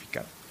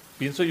identificado.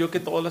 Pienso yo que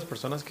todas las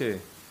personas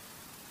que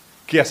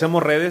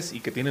hacemos redes y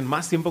que tienen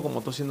más tiempo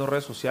como tú haciendo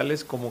redes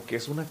sociales, como que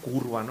es una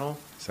curva, ¿no?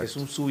 Exacto. Es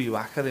un sub y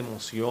baja de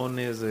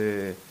emociones,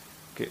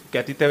 que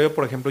a ti te veo,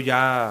 por ejemplo,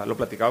 ya lo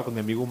platicaba con mi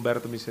amigo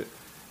Humberto, me dice,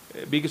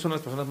 vi que son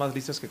las personas más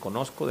listas que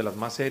conozco, de las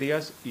más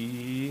serias,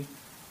 y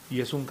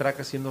es un crack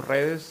haciendo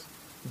redes,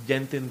 ya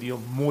entendió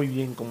muy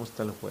bien cómo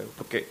está el juego,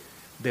 porque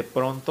de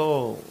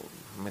pronto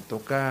me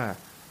toca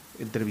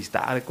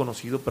entrevistar, he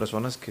conocido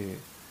personas que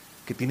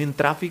que tienen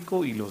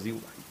tráfico y los digo,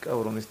 ay,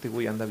 cabrón, este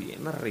güey anda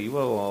bien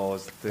arriba o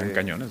Están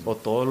cañones, ¿no? o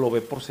todo lo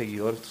ve por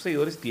seguidores. ¿Cuántos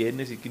seguidores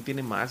tienes y quién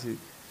tiene más?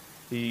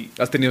 Y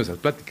Has tenido esas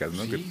pláticas,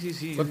 ¿no?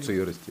 sí. ¿Cuántos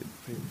seguidores tienes?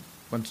 Sí.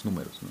 ¿Cuántos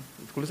números, no?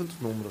 ¿Cuáles son tus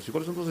números? ¿Y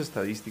cuáles son tus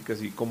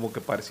estadísticas? Y como que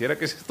pareciera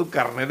que ese es tu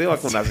carnet de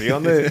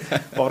vacunación.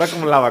 Ahora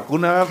como la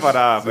vacuna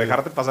para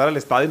dejarte pasar al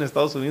estadio en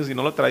Estados Unidos. Si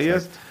no lo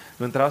traías,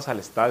 no entrabas al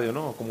estadio,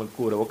 ¿no? Como el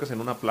cubrebocas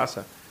en una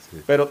plaza.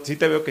 Sí. Pero sí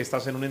te veo que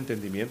estás en un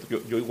entendimiento.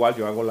 Yo igual,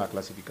 yo hago la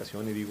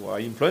clasificación y digo,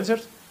 hay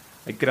influencers,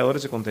 hay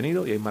creadores de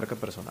contenido y hay marca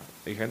personal.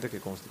 Hay gente que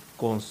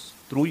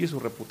construye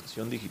su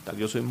reputación digital.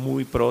 Yo soy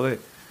muy pro de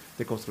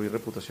construir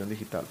reputación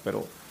digital,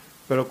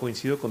 pero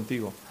coincido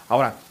contigo.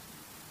 Ahora,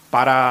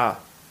 para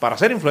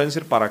ser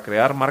influencer, para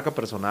crear marca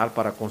personal,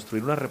 para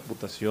construir una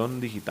reputación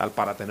digital,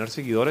 para tener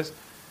seguidores,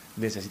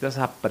 necesitas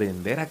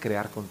aprender a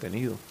crear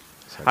contenido.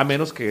 Exacto. A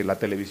menos que la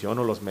televisión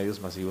o los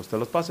medios masivos te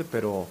los pase,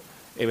 pero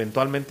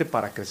eventualmente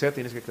para crecer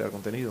tienes que crear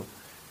contenido.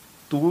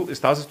 Tú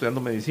estabas estudiando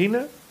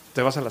medicina,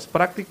 te vas a las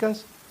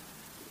prácticas,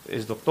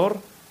 es doctor.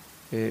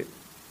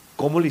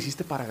 ¿Cómo le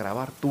hiciste para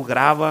grabar? ¿Tú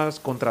grabas?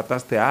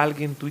 ¿Contrataste a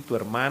alguien? ¿Tú y tu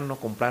hermano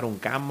compraron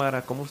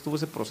cámara? ¿Cómo estuvo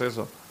ese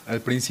proceso? Al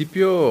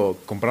principio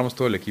compramos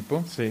todo el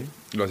equipo. Sí.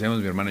 Lo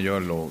hacíamos mi hermano y yo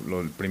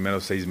los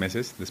primeros 6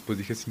 meses. Después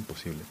dije, es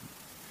imposible.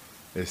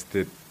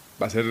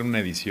 Hacer una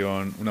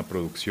edición, una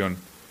producción,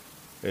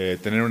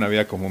 tener una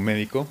vida como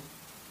médico,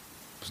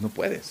 pues no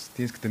puedes.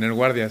 Tienes que tener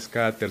guardias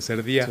cada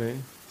tercer día. Sí.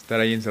 Estar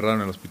ahí encerrado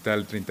en el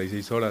hospital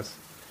 36 horas.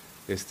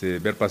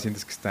 Ver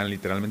pacientes que están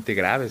literalmente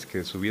graves,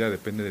 que su vida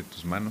depende de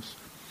tus manos.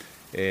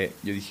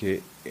 Yo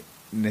dije,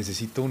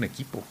 necesito un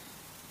equipo.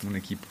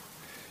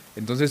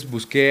 Entonces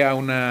busqué a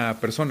una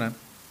persona,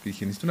 y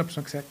dije, necesito una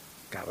persona que sea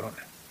cabrona.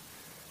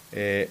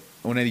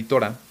 Una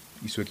editora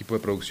y su equipo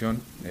de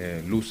producción,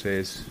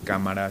 luces,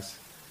 cámaras.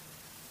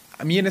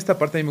 A mí en esta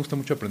parte a mí me gusta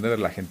mucho aprender de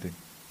la gente.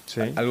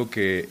 Sí. Algo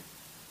que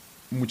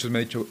muchos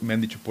me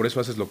han dicho, por eso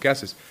haces lo que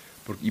haces.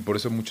 Y por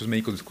eso a muchos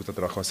médicos les cuesta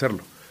trabajo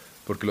hacerlo.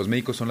 Porque los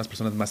médicos son las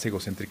personas más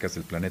egocéntricas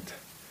del planeta.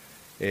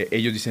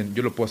 Ellos dicen,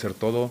 yo lo puedo hacer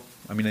todo,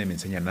 a mí nadie me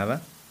enseña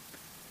nada.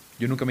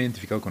 Yo nunca me he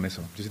identificado con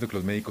eso. Yo siento que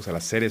los médicos, al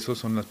hacer eso,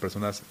 son las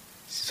personas,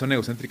 son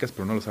egocéntricas,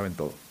 pero no lo saben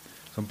todo.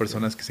 Son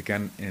personas que se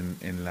quedan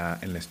en la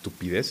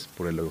estupidez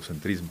por el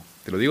egocentrismo.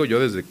 Te lo digo yo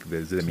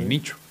desde mi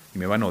nicho, y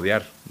me van a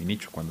odiar mi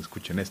nicho cuando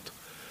escuchen esto.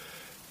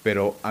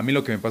 Pero a mí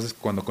lo que me pasa es que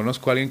cuando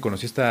conozco a alguien,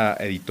 conocí a esta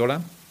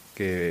editora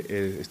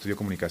que estudió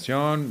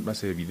comunicación,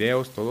 hace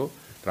videos, todo,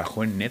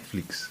 trabajó en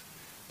Netflix.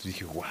 Entonces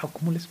dije, wow,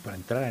 ¿cómo le hace para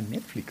entrar a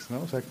Netflix,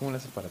 no? O sea, ¿cómo le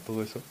hace para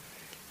todo eso?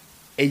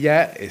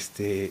 Ella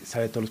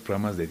sabe todos los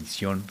programas de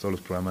edición, todos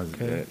los programas,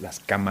 las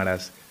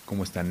cámaras,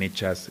 cómo están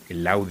hechas,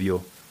 el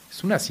audio.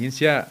 Es una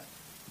ciencia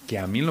que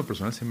a mí en lo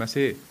personal se me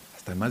hace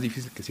hasta más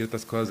difícil que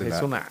ciertas cosas de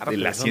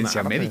la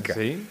ciencia médica.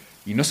 ¿Sí?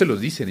 Y no se los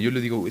dicen. Y yo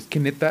les digo, es que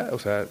neta, o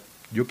sea,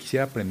 yo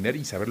quisiera aprender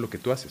y saber lo que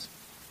tú haces.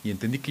 Y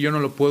entendí que yo no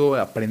lo puedo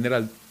aprender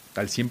al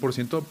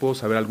 100%, puedo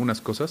saber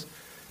algunas cosas,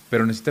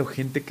 pero necesito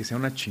gente que sea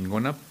una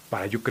chingona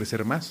para yo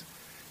crecer más.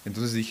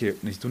 Entonces dije,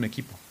 necesito un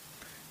equipo.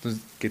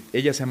 Entonces, que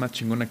ella sea más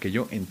chingona que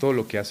yo en todo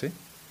lo que hace,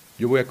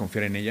 yo voy a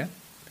confiar en ella.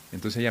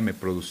 Entonces ella me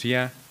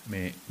producía,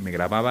 me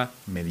grababa,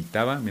 me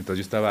editaba, mientras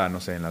yo estaba, no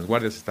sé, en las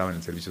guardias, estaba en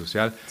el servicio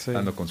social,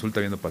 dando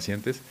consulta, viendo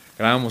pacientes.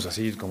 Grabábamos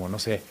así como, no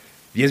sé,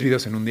 10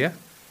 videos en un día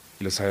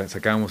y los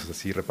sacábamos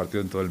así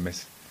repartidos en todo el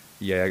mes.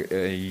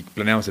 Y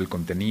planeábamos el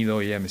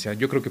contenido y ella me decía,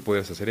 yo creo que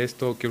podrías hacer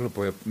esto, creo que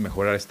podría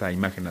mejorar esta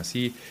imagen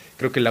así,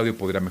 creo que el audio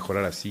podría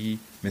mejorar así.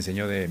 Me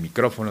enseñó de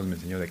micrófonos, me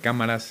enseñó de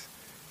cámaras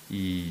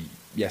y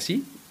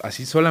así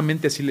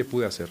solamente así le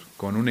pude hacer,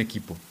 con un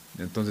equipo.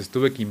 Entonces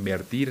tuve que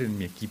invertir en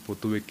mi equipo,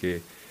 tuve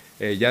que,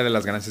 ya de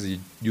las ganancias de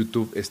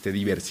YouTube,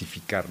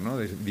 diversificar, ¿no?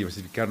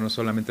 Diversificar no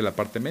solamente la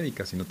parte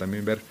médica, sino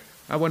también ver,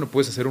 bueno,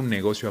 puedes hacer un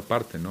negocio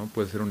aparte, ¿no?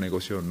 Puedes hacer un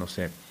negocio, no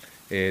sé,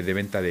 de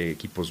venta de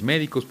equipos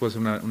médicos, puede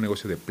ser un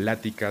negocio de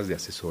pláticas, de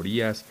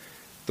asesorías,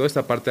 toda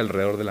esta parte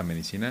alrededor de la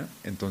medicina.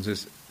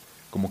 Entonces,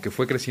 como que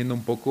fue creciendo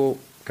un poco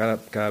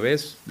cada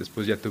vez.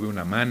 Después ya tuve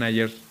una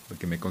manager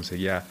que me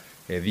conseguía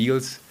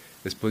deals.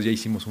 Después ya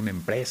hicimos una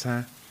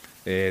empresa.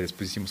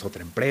 Después hicimos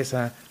otra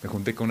empresa. Me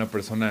junté con una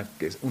persona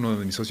que es uno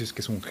de mis socios,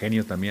 que es un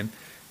genio también,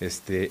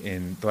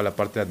 en toda la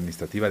parte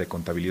administrativa de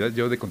contabilidad.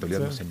 Yo de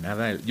contabilidad no sé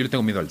nada. Yo le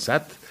tengo miedo al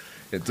SAT.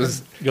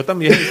 Entonces, yo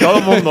también, todo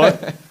el mundo,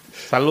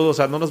 Saludos,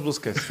 no nos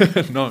busques.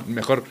 No,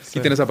 mejor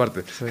quiten esa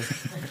parte. Sí.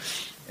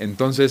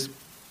 Entonces,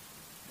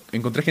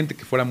 encontré gente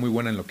que fuera muy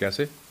buena en lo que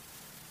hace.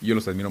 Yo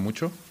los admiro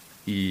mucho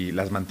y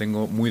las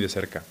mantengo muy de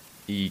cerca.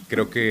 Y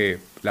creo que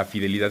la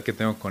fidelidad que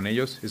tengo con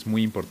ellos es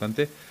muy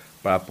importante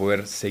para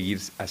poder seguir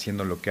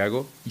haciendo lo que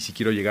hago. Y si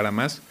quiero llegar a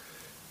más,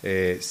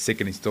 sé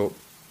que necesito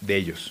de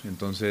ellos.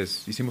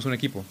 Entonces, hicimos un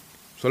equipo.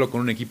 Solo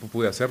con un equipo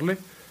pude hacerle,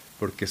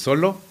 porque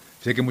solo,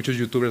 sé que muchos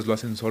youtubers lo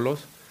hacen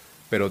solos,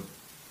 pero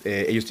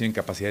ellos tienen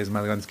capacidades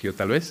más grandes que yo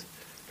tal vez,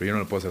 pero yo no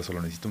lo puedo hacer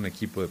solo, necesito un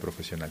equipo de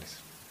profesionales.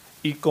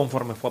 Y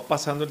conforme fue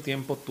pasando el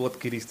tiempo, tú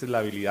adquiriste la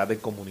habilidad de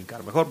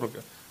comunicar mejor, porque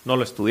no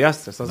lo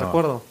estudiaste, ¿estás de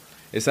acuerdo?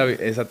 Esa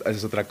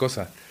es otra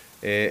cosa.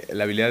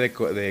 La habilidad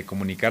de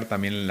comunicar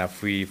también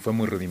fue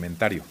muy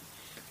rudimentario.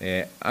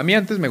 A mí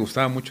antes me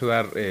gustaba mucho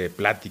dar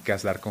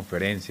pláticas, dar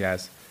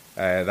conferencias,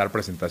 dar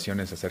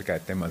presentaciones acerca de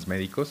temas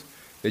médicos.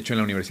 De hecho, en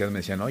la universidad me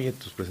decían, oye,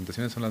 tus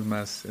presentaciones son las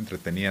más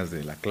entretenidas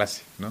de la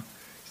clase, ¿no?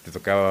 Si te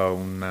tocaba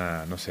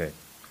una, no sé,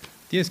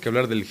 tienes que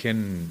hablar del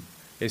gen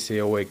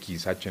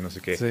SOXH, no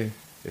sé qué. Sí.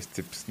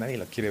 Pues nadie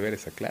la quiere ver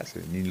esa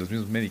clase, ni los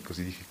mismos médicos.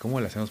 Y dije, ¿cómo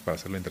le hacemos para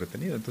hacerlo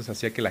entretenido? Entonces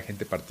hacía que la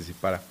gente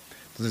participara.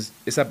 Entonces,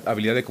 esa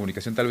habilidad de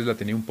comunicación tal vez la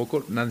tenía un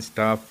poco, nada,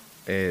 necesitaba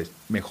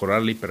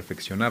mejorarla y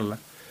perfeccionarla.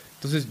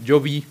 Entonces, yo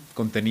vi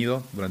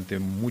contenido durante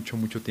mucho,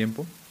 mucho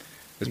tiempo.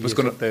 Después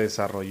Y eso te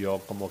desarrolló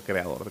como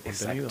creador de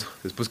contenido. Exacto.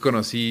 Después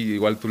conocí,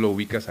 igual tú lo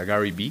ubicas, a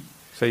Gary Vee,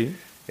 Sí.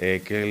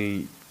 que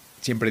él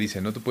siempre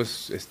dice, ¿no? Tú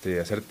puedes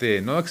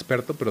hacerte, no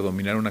experto, pero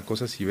dominar una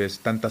cosa si ves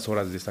tantas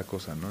horas de esta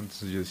cosa, ¿no?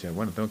 Entonces yo decía,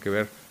 bueno, tengo que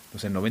ver, no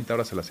sé, 90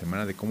 horas a la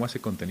semana de cómo hace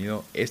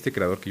contenido este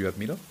creador que yo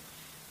admiro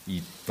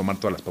y tomar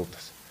todas las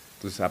pautas.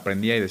 Entonces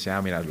aprendía y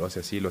decía, mira, lo hace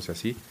así, lo hace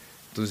así.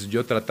 Entonces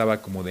yo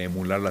trataba como de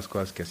emular las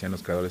cosas que hacían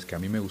los creadores que a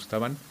mí me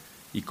gustaban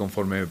y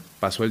conforme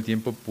pasó el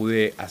tiempo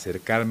pude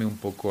acercarme un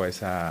poco a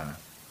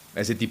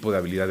ese tipo de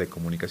habilidad de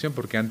comunicación,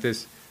 porque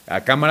antes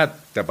a cámara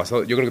te ha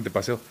pasado, yo creo que te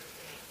pasó,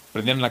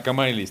 prendían la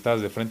cámara y le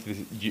estabas de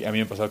frente y a mí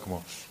me pasaba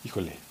como,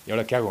 híjole, ¿y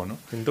ahora qué hago, no?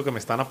 Siento que me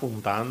están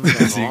apuntando. Sí,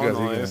 No, así no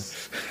como- es.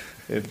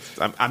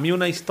 A mí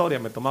una historia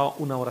me tomaba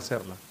 1 hora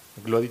hacerla.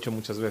 Lo he dicho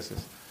muchas veces.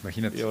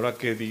 Imagínate. Y ahora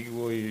que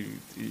digo,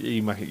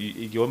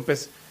 y yo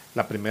empecé,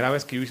 la primera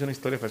vez que yo hice una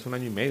historia fue hace 1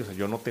 año y medio. O sea,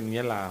 yo no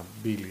tenía la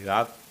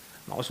habilidad.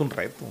 No, es un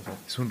reto. O sea,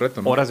 Es un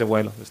reto, ¿no? horas de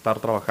vuelo, de estar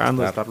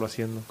trabajando, de estarlo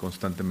haciendo.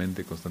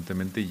 Constantemente,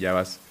 constantemente y ya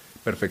vas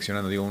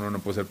perfeccionando. Digo, uno no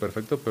puede ser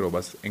perfecto, pero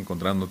vas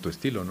encontrando tu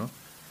estilo, ¿no?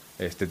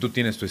 Tú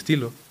tienes tu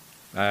estilo,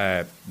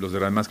 los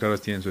demás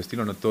creadores tienen su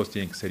estilo, no todos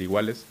tienen que ser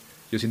iguales.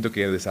 Yo siento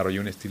que desarrollé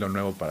un estilo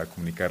nuevo para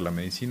comunicar la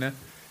medicina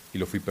y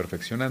lo fui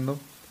perfeccionando,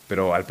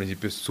 pero al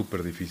principio es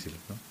súper difícil,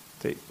 ¿no?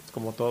 Sí, es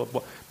como todo.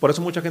 Por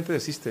eso mucha gente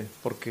desiste,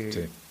 porque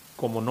Sí.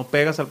 como no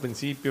pegas al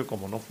principio,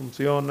 como no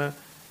funciona,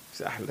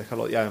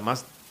 déjalo. Y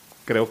además,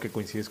 creo que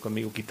coincides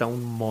conmigo, quita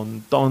un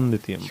montón de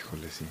tiempo.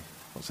 Híjole, sí.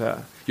 O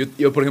sea,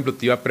 Yo, por ejemplo,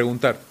 te iba a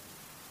preguntar,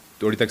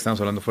 tú ahorita que estamos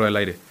hablando fuera del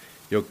aire,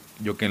 yo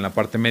que en la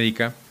parte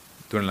médica,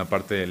 tú en la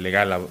parte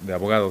legal de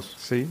abogados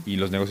sí. y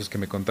los negocios que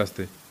me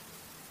contaste,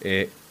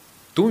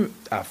 tú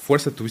a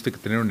fuerza tuviste que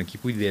tener un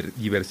equipo y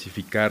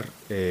diversificar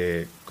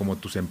como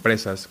tus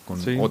empresas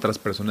con Sí. otras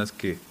personas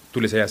que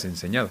tú les hayas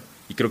enseñado.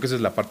 Y creo que esa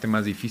es la parte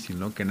más difícil,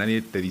 ¿no? Que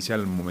nadie te dice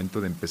al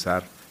momento de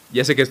empezar.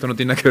 Ya sé que esto no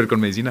tiene nada que ver con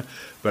medicina,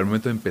 pero al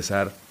momento de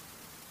empezar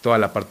toda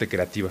la parte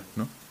creativa,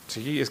 ¿no?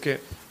 Sí, es que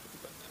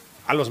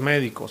a los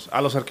médicos,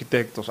 a los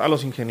arquitectos, a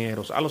los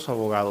ingenieros, a los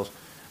abogados,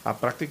 a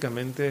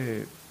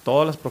prácticamente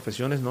todas las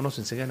profesiones no nos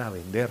enseñan a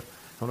vender,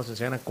 no nos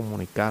enseñan a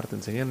comunicar, te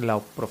enseñan la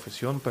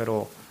profesión,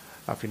 pero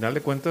a final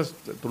de cuentas,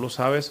 tú lo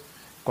sabes,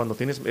 cuando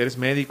eres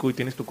médico y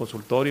tienes tu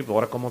consultorio,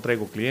 ahora cómo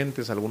traigo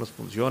clientes, algunos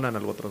funcionan,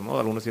 otros no,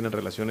 algunos tienen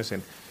relaciones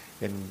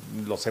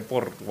lo sé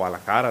por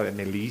Guadalajara, en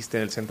el ISSSTE,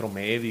 en el centro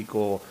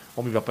médico,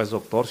 o mi papá es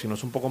doctor, si no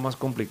es un poco más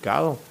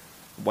complicado.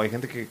 O hay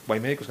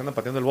médicos que andan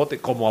pateando el bote,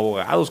 como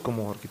abogados,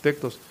 como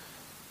arquitectos.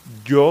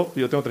 Yo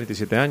tengo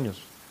 37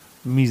 años.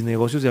 Mis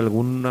negocios de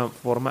alguna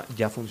forma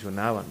ya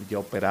funcionaban, ya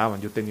operaban.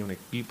 Yo tenía un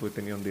equipo, yo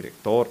tenía un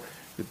director,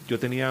 yo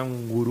tenía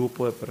un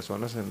grupo de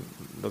personas en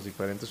las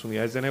diferentes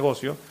unidades de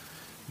negocio.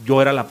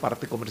 Yo era la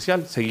parte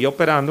comercial. Seguía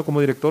operando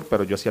como director,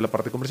 pero yo hacía la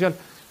parte comercial.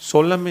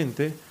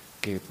 Solamente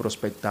que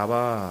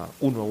prospectaba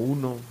 1 a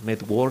 1,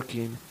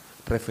 networking,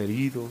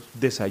 referidos,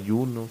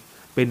 desayunos,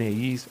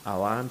 PNIs,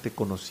 avante,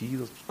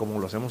 conocidos, como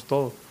lo hacemos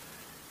todos.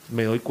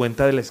 Me doy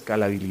cuenta de la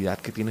escalabilidad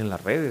que tienen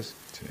las redes.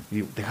 Sí. Y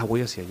digo,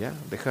 voy hacia allá,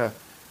 deja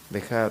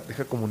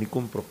comunico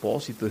un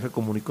propósito, deja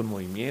comunico un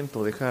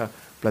movimiento,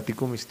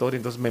 platico mi historia.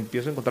 Entonces me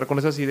empiezo a encontrar con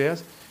esas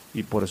ideas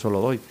y por eso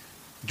lo doy.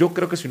 Yo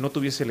creo que si no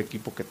tuviese el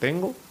equipo que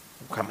tengo,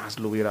 jamás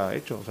lo hubiera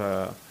hecho. O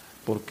sea,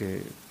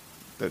 porque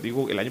te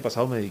digo, el año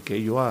pasado me dediqué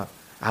yo a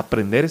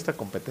aprender esta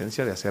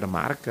competencia de hacer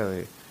marca,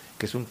 de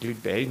que es un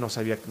clickbait,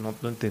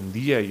 no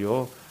entendía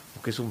yo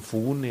qué es un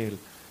funnel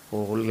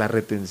o la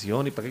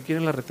retención. ¿Y para qué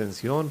quieren la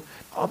retención?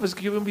 No, pues es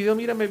que yo vi un video,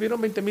 mira, me vieron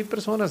 20,000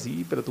 personas,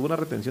 sí, pero tuve una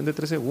retención de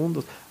 3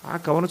 segundos.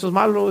 Cabrón, eso es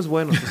malo o es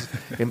bueno. Entonces,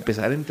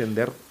 empezar a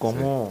entender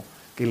cómo,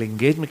 que el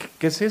engagement,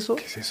 ¿qué es eso?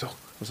 ¿Qué es eso?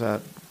 O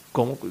sea,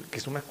 que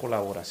es una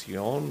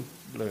colaboración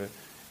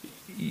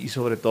y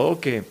sobre todo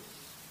que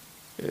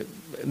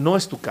no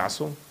es tu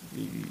caso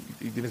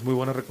y tienes muy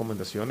buenas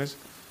recomendaciones,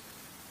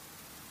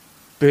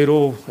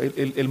 pero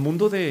el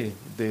mundo del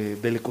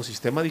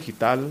ecosistema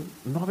digital,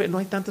 no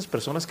hay tantas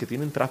personas que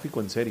tienen tráfico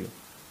en serio,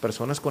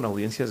 personas con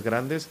audiencias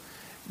grandes.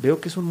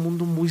 Veo que es un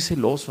mundo muy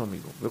celoso,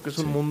 amigo. Veo que es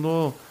un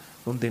mundo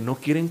donde no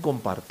quieren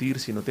compartir.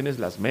 Si no tienes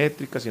las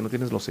métricas, si no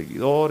tienes los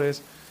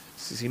seguidores,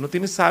 si no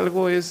tienes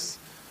algo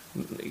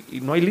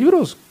y no hay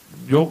libros.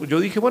 Yo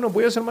dije, bueno,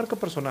 voy a hacer marca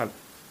personal.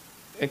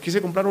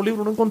 Quise comprar un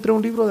libro, no encontré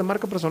un libro de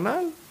marca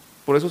personal.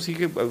 Por eso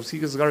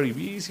sigues Gary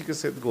Vee, sigues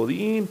Seth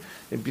Godin,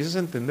 empiezas a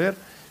entender.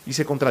 y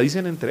se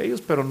contradicen entre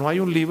ellos, pero no hay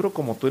un libro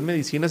como tú en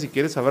medicina, si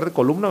quieres saber de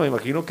columna, me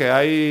imagino que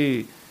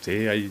hay, Sí,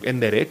 hay. en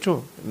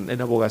derecho,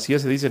 en abogacía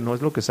se dice, no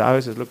es lo que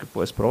sabes, es lo que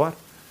puedes probar.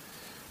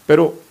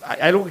 Pero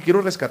hay algo que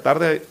quiero rescatar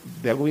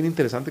de algo bien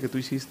interesante que tú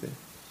hiciste.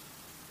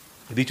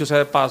 Dicho sea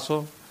de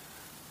paso,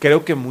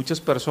 creo que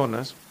muchas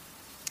personas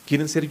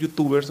quieren ser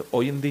youtubers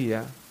hoy en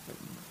día,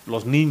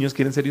 los niños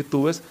quieren ser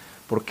youtubers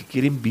porque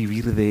quieren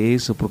vivir de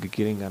eso, porque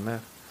quieren ganar,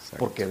 Exacto.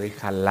 porque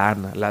deja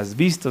lana, las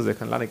vistas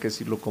dejan lana, hay que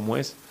decirlo como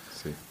es.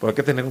 Sí. Pero hay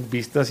que tener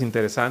vistas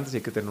interesantes y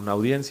hay que tener una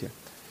audiencia.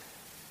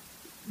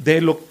 De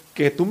lo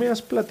que tú me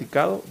has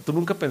platicado, tú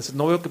nunca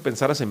no veo que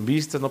pensaras en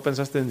vistas, no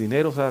pensaste en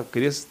dinero, o sea,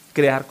 querías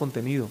crear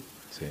contenido.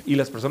 Sí. Y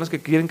las personas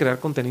que quieren crear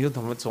contenido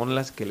normalmente son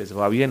las que les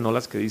va bien, no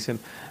las que dicen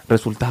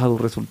resultado,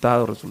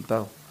 resultado,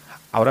 resultado.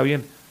 Ahora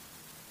bien,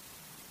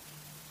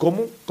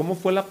 ¿cómo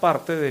fue la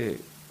parte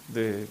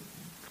de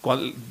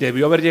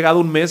debió haber llegado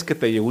un mes que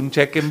te llegó un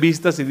cheque en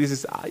vistas y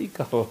dices, ay,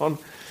 cabrón,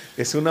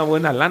 es una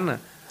buena lana?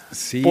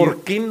 Sí.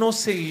 ¿Por qué no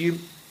seguir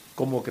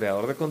como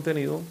creador de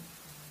contenido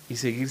y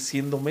seguir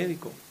siendo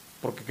médico?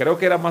 Porque creo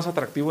que era más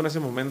atractivo en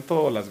ese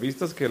momento las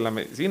vistas que la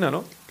medicina,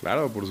 ¿no?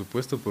 Claro, por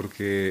supuesto,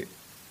 porque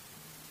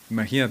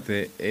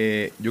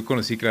imagínate, yo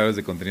conocí creadores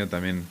de contenido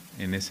también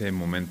en ese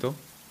momento.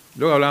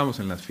 Luego hablábamos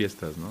en las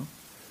fiestas, ¿no?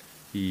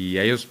 Y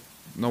a ellos,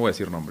 no voy a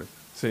decir nombres,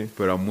 Sí.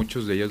 pero a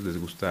muchos de ellos les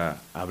gusta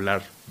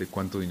hablar de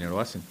cuánto dinero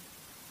hacen.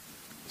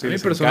 Sí,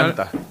 les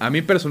encanta. A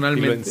mí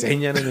personalmente... Y lo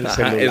enseñan en el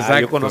celular.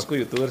 Exacto. Yo conozco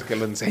youtubers que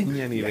lo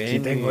enseñan y Y ven. aquí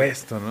tengo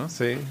esto, ¿no?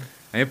 Sí.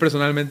 A mí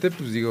personalmente,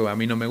 pues digo, a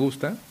mí no me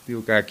gusta,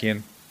 digo, cada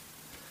quien.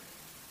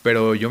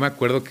 Pero yo me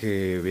acuerdo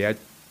que veía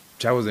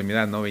chavos de mi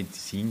edad, ¿no?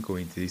 25,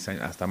 26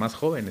 años, hasta más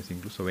jóvenes,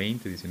 incluso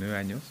 20, 19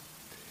 años,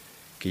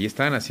 que ya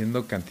estaban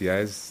haciendo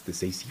cantidades de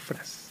 6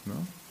 cifras, ¿no?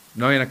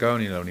 No habían acabado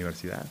ni la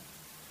universidad.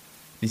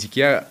 Ni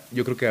siquiera,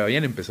 yo creo que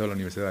habían empezado la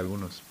universidad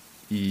algunos.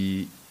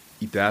 Y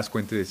te das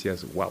cuenta y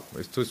decías, wow,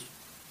 esto es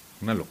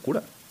una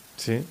locura.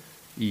 Sí.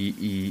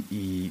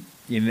 Y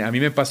a mí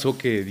me pasó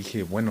que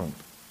dije, bueno,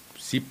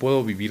 sí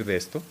puedo vivir de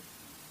esto,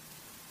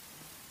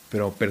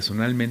 pero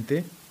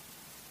personalmente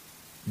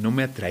no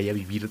me atraía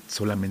vivir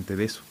solamente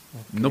de eso.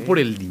 Okay. No por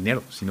el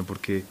dinero, sino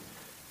porque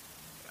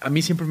a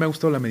mí siempre me ha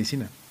gustado la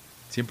medicina.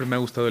 Siempre me ha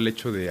gustado el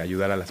hecho de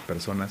ayudar a las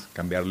personas,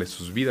 cambiarles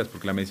sus vidas,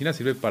 porque la medicina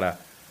sirve para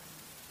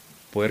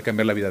poder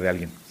cambiar la vida de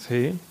alguien.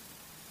 Sí.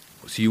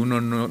 Si uno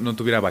no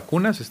tuviera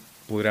vacunas,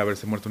 podría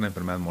haberse muerto una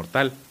enfermedad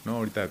mortal, ¿no?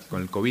 Ahorita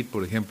con el COVID,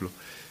 por ejemplo.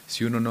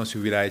 Si uno no se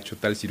hubiera hecho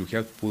tal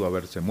cirugía, pudo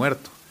haberse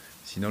muerto.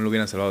 Si no lo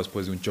hubieran salvado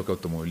después de un choque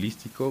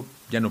automovilístico,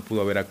 ya no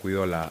pudo haber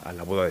acudido a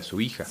la boda de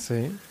su hija.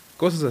 Sí.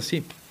 Cosas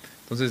así.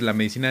 Entonces, la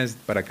medicina es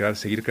para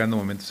seguir creando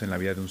momentos en la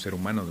vida de un ser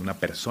humano, de una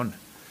persona.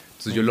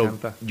 Entonces,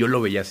 yo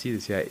lo veía así,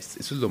 decía, eso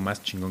es lo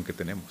más chingón que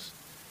tenemos.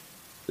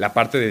 La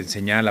parte de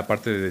enseñar, la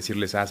parte de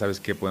decirles, ¿sabes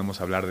qué?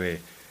 Podemos hablar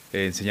de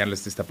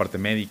enseñarles esta parte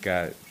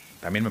médica,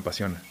 también me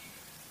apasiona.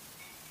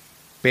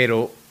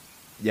 Pero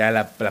ya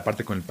la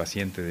parte con el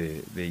paciente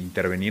de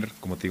intervenir,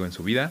 como te digo, en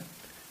su vida,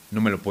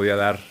 no me lo podía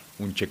dar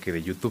un cheque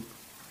de YouTube.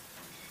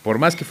 Por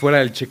más que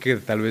fuera el cheque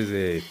tal vez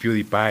de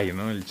PewDiePie,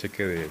 ¿no? El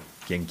cheque de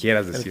quien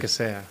quieras decir. El que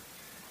sea.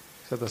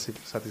 Esa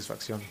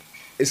satisfacción.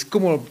 Es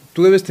como,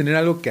 tú debes tener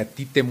algo que a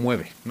ti te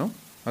mueve, ¿no?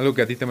 Algo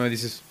que a ti te mueve.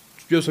 Dices,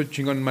 yo soy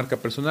chingón en marca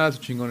personal,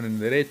 soy chingón en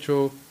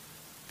derecho,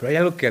 pero hay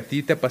algo que a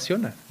ti te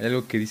apasiona. Hay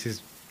algo que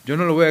dices, yo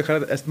no lo voy a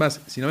dejar, es más,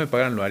 si no me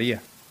pagaran lo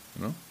haría,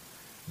 ¿no?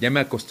 Ya me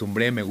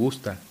acostumbré, me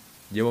gusta,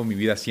 llevo mi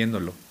vida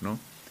haciéndolo, ¿no?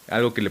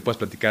 Algo que le puedas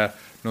platicar,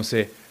 no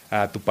sé,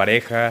 a tu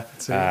pareja,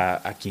 sí,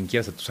 a quien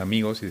quieras, a tus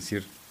amigos y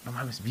decir, no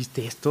mames,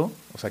 ¿viste esto?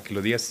 O sea, que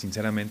lo digas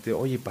sinceramente,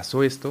 oye,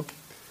 pasó esto.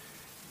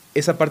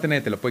 Esa parte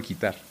nadie te la puede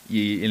quitar.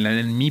 Y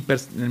en mi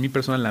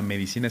persona la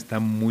medicina está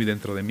muy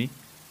dentro de mí.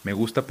 Me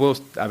gusta,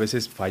 puedo a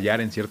veces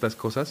fallar en ciertas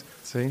cosas,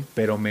 sí,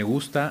 pero me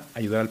gusta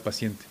ayudar al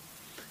paciente.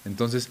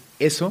 Entonces,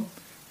 eso,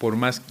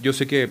 yo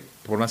sé que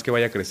por más que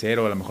vaya a crecer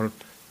o a lo mejor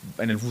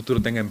en el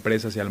futuro tenga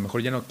empresas y a lo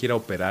mejor ya no quiera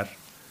operar,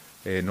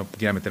 no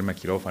quiera meterme a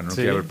quirófano, no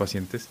quiera ver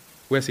pacientes,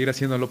 voy a seguir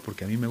haciéndolo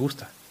porque a mí me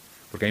gusta.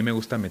 Porque a mí me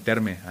gusta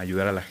meterme a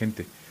ayudar a la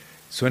gente.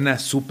 Suena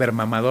súper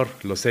mamador,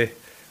 lo sé.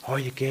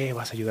 Oye, ¿qué?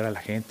 ¿Vas a ayudar a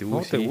la gente? Uy,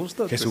 no, ¿te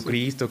gusta?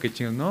 Jesucristo, qué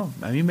chingón. No,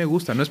 a mí me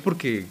gusta. No es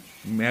porque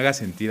me haga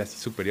sentir así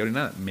superior y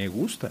nada. Me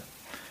gusta.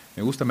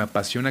 Me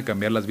apasiona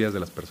cambiar las vidas de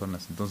las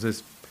personas.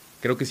 Entonces,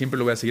 creo que siempre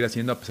lo voy a seguir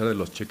haciendo a pesar de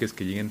los cheques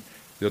que lleguen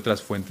de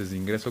otras fuentes de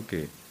ingreso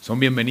que son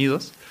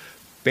bienvenidos,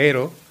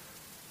 pero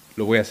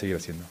lo voy a seguir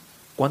haciendo.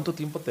 ¿Cuánto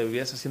tiempo te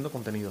vivías haciendo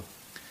contenido?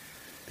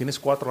 ¿Tienes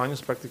 4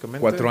 años prácticamente?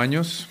 4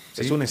 años.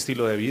 ¿Es sí. un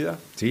estilo de vida?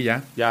 Sí,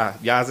 ya.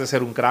 Ya has de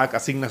ser un crack,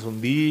 asignas un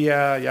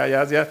día,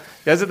 ya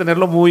has de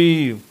tenerlo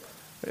muy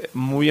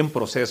en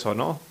proceso,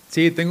 ¿no?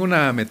 Sí, tengo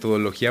una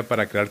metodología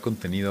para crear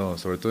contenido,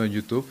 sobre todo en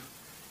YouTube.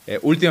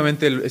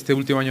 Últimamente, este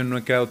último año no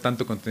he creado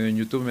tanto contenido en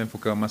YouTube, me he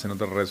enfocado más en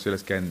otras redes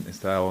sociales que han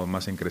estado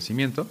más en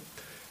crecimiento.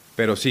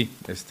 Pero sí,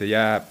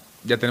 ya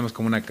tenemos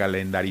como una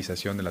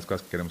calendarización de las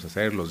cosas que queremos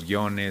hacer, los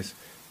guiones,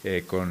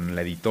 con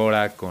la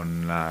editora,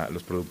 con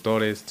los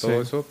productores,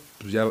 todo eso.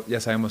 Pues ya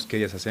sabemos qué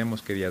días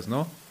hacemos, qué días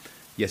no,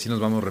 y así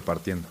nos vamos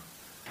repartiendo.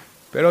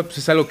 Pero pues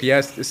es algo que ya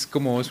es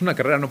como, es una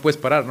carrera, no puedes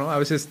parar, ¿no? A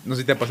veces, no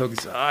sé si te ha pasado que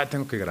dices,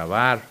 tengo que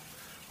grabar,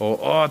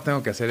 o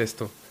tengo que hacer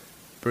esto.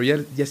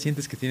 Pero ya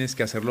sientes que tienes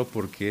que hacerlo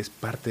porque es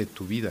parte de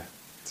tu vida.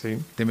 Sí.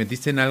 Te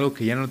metiste en algo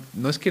que ya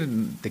no es que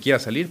te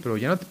quieras salir, pero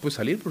ya no te puedes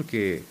salir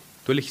porque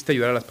tú elegiste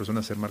ayudar a las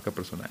personas a hacer marca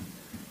personal.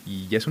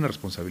 Y ya es una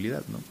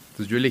responsabilidad, ¿no?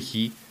 Entonces yo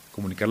elegí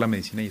comunicar la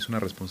medicina y es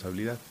una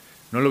responsabilidad.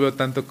 No lo veo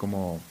tanto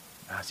como,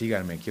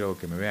 síganme, quiero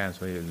que me vean,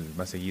 soy el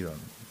más seguido.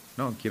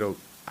 No, quiero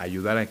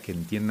ayudar a que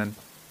entiendan.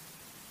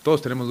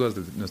 Todos tenemos dudas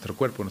de nuestro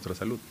cuerpo, nuestra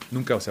salud.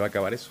 Nunca se va a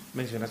acabar eso.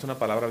 Mencionaste una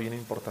palabra bien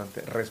importante,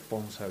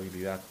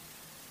 responsabilidad.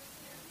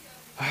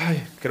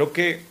 Ay, creo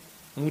que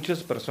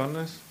muchas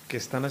personas que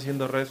están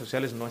haciendo redes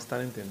sociales no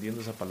están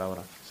entendiendo esa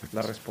palabra. Exacto.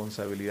 La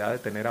responsabilidad de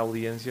tener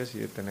audiencias y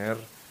de tener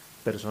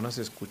personas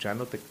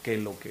escuchándote, que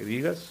lo que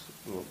digas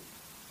lo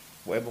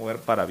puede mover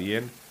para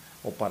bien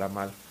o para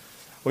mal.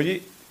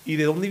 Oye, ¿y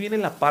de dónde viene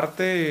la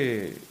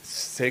parte?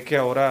 Sé que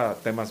ahora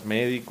temas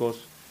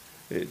médicos,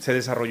 se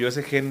desarrolló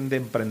ese gen de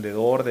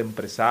emprendedor, de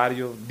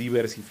empresario,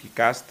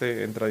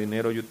 diversificaste, entra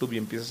dinero YouTube y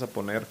empiezas a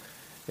poner...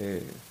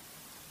 eh,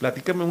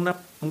 platícame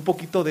un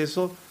poquito de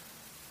eso.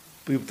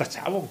 Estás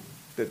chavo,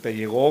 te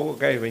llegó,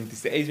 okay,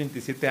 26,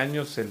 27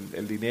 años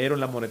el dinero,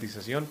 la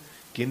monetización.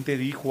 ¿Quién te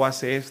dijo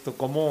hace esto?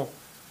 ¿Cómo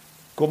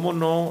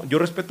no? Yo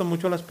respeto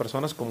mucho a las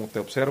personas como te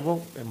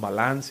observo, en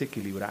balance,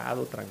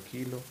 equilibrado,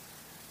 tranquilo,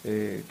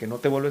 que no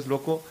te vuelves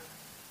loco.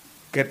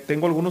 Que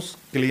tengo algunos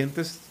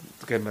clientes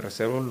que me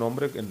reservo el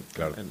nombre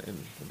Claro.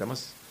 en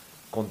temas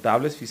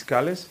contables,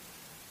 fiscales,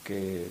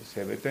 que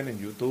se meten en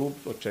YouTube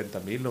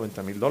 80,000,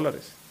 90,000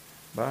 dólares.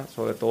 ¿Va?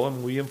 Sobre todo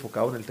muy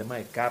enfocado en el tema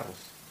de carros.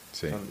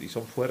 Sí. Y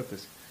son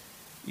fuertes.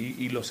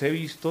 Y los he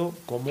visto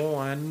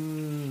cómo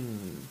han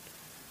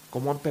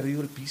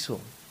perdido el piso,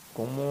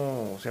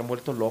 cómo se han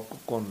vuelto locos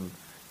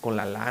con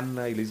la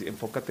lana y les dice,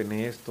 enfócate en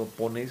esto,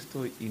 pon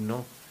esto y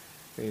no.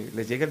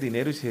 Les llega el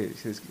dinero y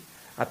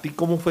 ¿A ti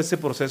cómo fue ese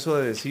proceso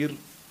de decir,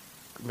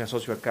 me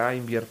asocio acá,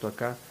 invierto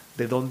acá?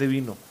 ¿De dónde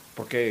vino?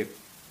 Porque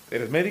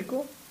eres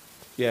médico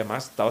y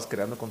además estabas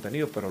creando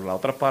contenido, pero la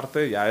otra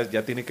parte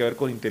ya tiene que ver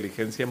con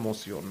inteligencia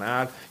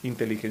emocional,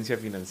 inteligencia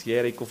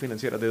financiera y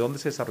cofinanciera. ¿De dónde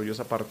se desarrolló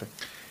esa parte?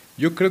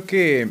 Yo creo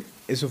que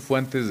eso fue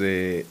antes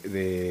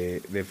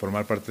de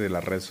formar parte de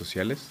las redes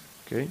sociales.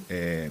 Okay.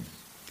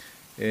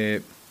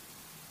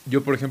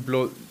 Yo, por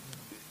ejemplo,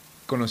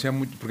 conocía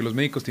mucho, porque los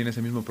médicos tienen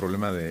ese mismo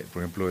problema de,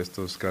 por ejemplo,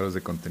 estos creadores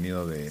de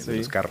contenido de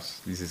los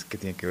carros. Dices, ¿qué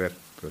tiene que ver?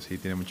 Pero sí,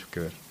 tiene mucho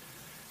que ver.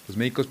 Los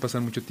médicos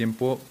pasan mucho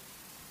tiempo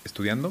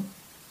estudiando,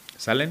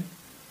 salen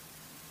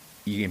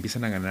y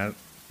empiezan a ganar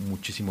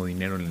muchísimo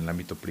dinero en el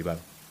ámbito privado.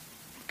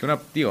 Que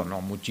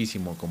no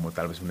muchísimo como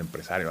tal vez un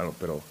empresario o algo,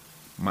 pero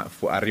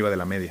arriba de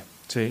la media.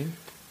 Sí.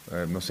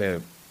 No sé,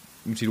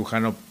 un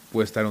cirujano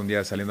puede estar un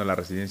día saliendo a la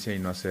residencia y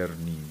no hacer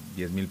ni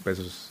 10,000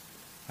 pesos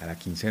a la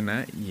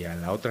quincena y a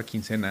la otra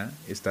quincena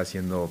está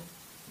haciendo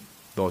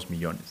 2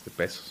 millones de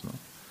pesos, ¿no?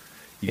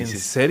 Y ¿En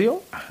dices,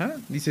 serio? Ajá,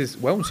 dices,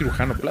 wow, un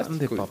cirujano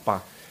Grande, plástico.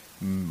 papá.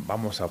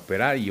 Vamos a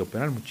operar y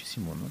operan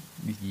muchísimo, ¿no?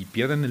 Y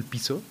pierden el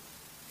piso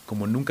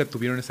como nunca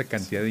tuvieron esa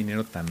cantidad de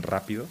dinero tan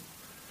rápido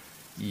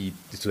y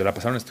se la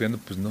pasaron estudiando,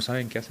 pues no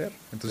saben qué hacer.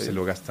 Entonces se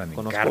lo gastan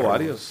en carros,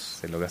 varios.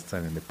 se lo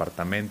gastan en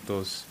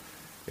departamentos,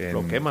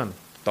 Lo queman.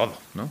 todo,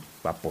 ¿no?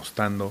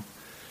 Apostando,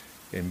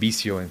 en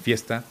vicio, en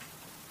fiesta.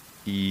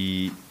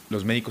 Y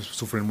los médicos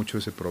sufren mucho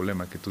ese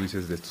problema que tú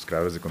dices de estos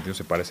creadores de contenido,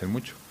 se parecen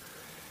mucho.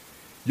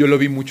 Yo lo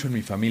vi mucho en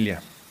mi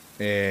familia.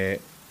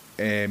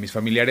 Mis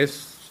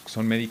familiares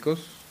son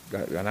médicos,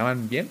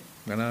 ganaban bien,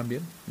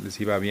 les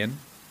iba bien,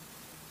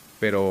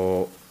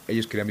 pero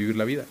ellos querían vivir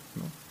la vida,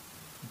 ¿no?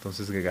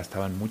 Entonces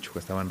gastaban mucho,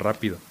 gastaban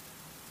rápido,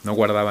 no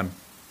guardaban,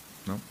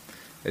 ¿no?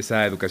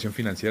 Esa educación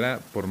financiera,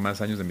 por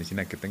más años de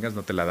medicina que tengas,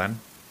 no te la dan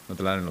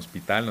en el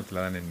hospital, no te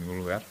la dan en ningún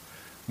lugar.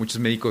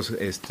 Muchos médicos,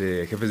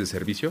 jefes de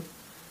servicio,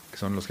 que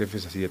son los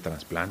jefes así de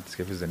trasplantes,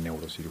 jefes de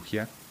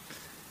neurocirugía,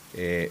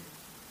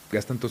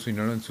 gastan todo su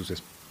dinero en sus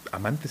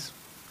amantes,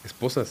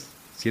 esposas,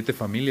 7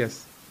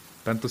 familias,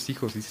 tantos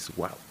hijos. Y dices,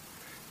 wow,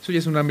 eso ya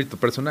es un ámbito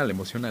personal,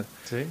 emocional.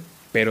 Sí.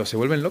 Pero se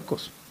vuelven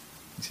locos.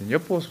 Dicen, yo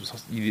puedo...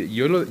 Y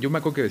yo me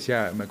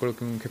acuerdo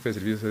que un jefe de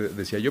servicio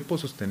decía, yo puedo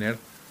sostener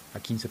a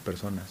 15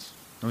 personas.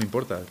 No me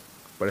importa,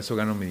 para eso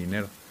gano mi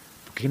dinero.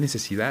 ¿Qué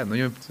necesidad? ¿No?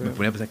 Yo me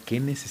ponía a pensar, ¿qué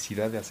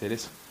necesidad de hacer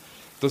eso?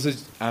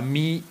 Entonces, a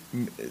mí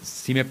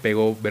sí me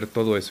pegó ver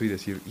todo eso y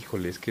decir,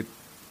 híjole, es que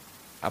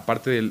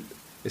aparte de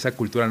esa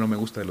cultura no me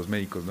gusta de los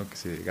médicos, ¿no? Que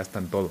se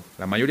gastan todo.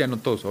 La mayoría, no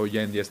todos, hoy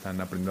ya en día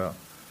están aprendiendo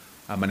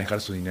a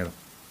manejar su dinero.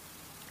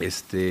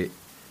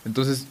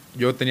 Entonces,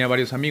 yo tenía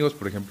varios amigos,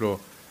 por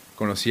ejemplo,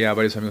 conocí a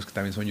varios amigos que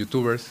también son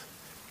youtubers,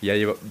 y ya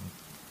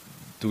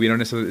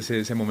tuvieron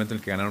ese momento en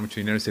el que ganaron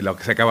mucho dinero y se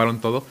acabaron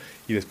todo,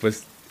 y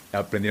después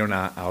aprendieron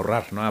a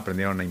ahorrar, ¿no?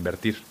 Aprendieron a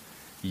invertir.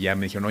 Y ya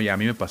me dijeron, oye, a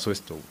mí me pasó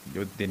esto.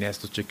 Yo tenía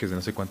estos cheques de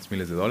no sé cuántos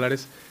miles de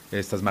dólares,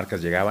 estas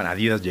marcas llegaban,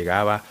 Adidas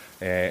llegaba,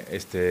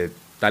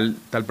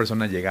 tal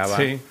persona llegaba,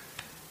 Sí.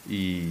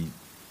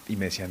 y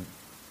me decían,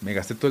 me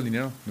gasté todo el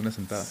dinero de una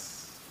sentada.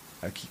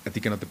 ¿A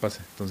ti que no te pase?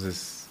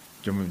 Entonces,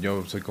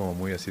 Yo soy como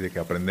muy así de que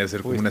aprender a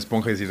ser como Uy. una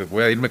esponja y decir,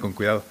 voy a irme con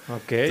cuidado.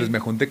 Ok. Entonces me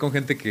junté con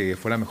gente que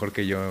fuera mejor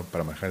que yo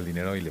para manejar el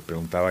dinero y le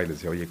preguntaba y le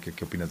decía, oye,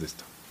 ¿qué opinas de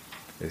esto?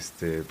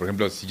 Por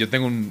ejemplo, si yo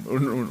tengo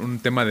un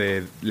tema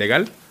de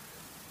legal,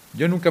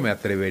 yo nunca me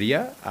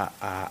atrevería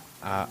a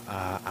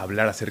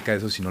hablar acerca de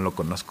eso si no lo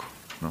conozco,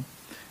 ¿no?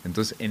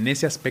 Entonces, en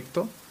ese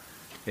aspecto,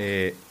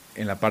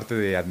 en la parte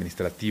de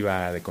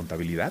administrativa, de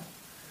contabilidad,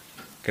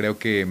 creo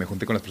que me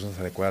junté con las personas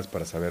adecuadas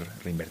para saber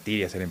reinvertir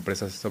y hacer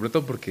empresas, sobre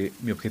todo porque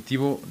mi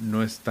objetivo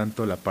no es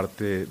tanto la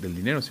parte del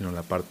dinero, sino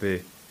la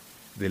parte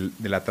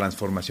de la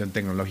transformación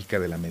tecnológica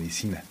de la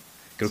medicina.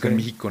 Creo que en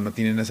Sí. México no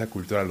tienen esa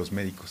cultura los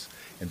médicos.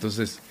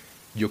 Entonces,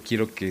 yo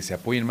quiero que se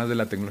apoyen más de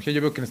la tecnología.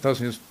 Yo veo que en Estados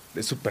Unidos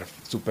es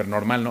súper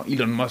normal, ¿no?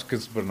 Elon Musk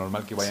es súper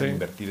normal que vayan Sí. a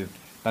invertir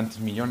tantos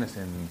millones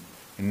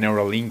en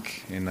Neuralink,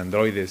 en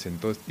androides, en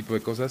todo este tipo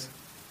de cosas.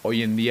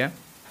 Hoy en día,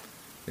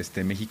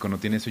 México no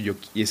tiene eso y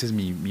esa es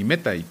mi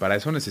meta. Y para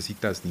eso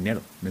necesitas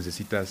dinero,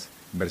 necesitas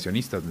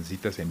inversionistas,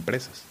 necesitas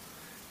empresas.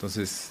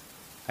 Entonces,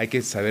 hay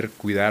que saber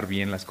cuidar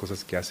bien las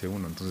cosas que hace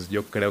uno. Entonces,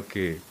 yo creo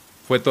que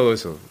fue todo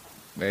eso,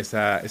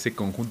 ese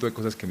conjunto de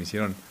cosas que me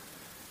hicieron.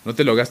 No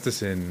te lo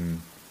gastes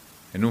en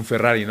un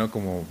Ferrari, ¿no?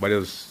 Como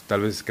varios,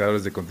 tal vez,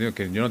 creadores de contenido,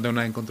 que yo no tengo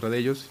nada en contra de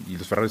ellos, y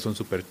los Ferraris son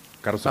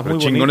carros Están súper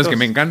muy chingones bonitos, que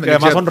me encantan. que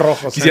además son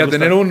rojos. Quisiera me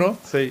tener gustan. uno,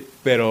 Sí.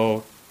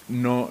 pero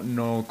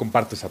no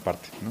comparto esa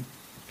parte, ¿no?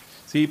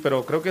 Sí,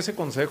 pero creo que ese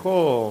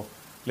consejo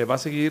le va a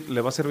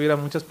servir a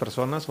muchas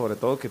personas, sobre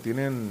todo que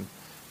tienen,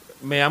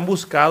 me han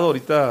buscado,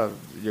 ahorita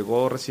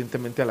llegó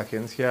recientemente a la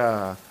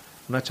agencia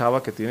una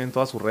chava que tiene en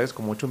todas sus redes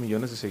como 8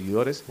 millones de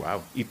seguidores.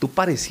 Wow. Y tú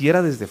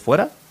pareciera desde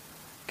fuera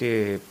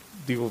que,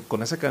 digo,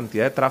 con esa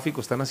cantidad de tráfico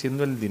están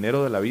haciendo el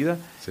dinero de la vida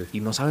Sí. y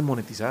no saben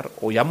monetizar.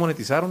 O ya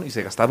monetizaron y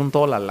se gastaron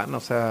toda la lana.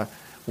 O sea,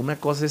 una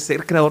cosa es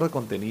ser creador de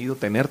contenido,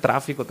 tener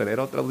tráfico,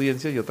 tener otra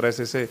audiencia, y otra es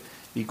ese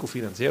IQ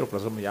financiero. Por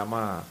eso me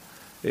llama...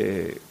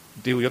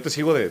 digo, yo te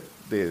sigo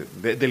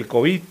del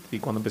COVID y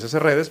cuando empecé a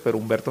hacer redes, pero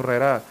Humberto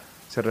Herrera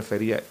se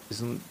refería,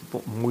 es un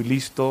tipo muy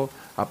listo,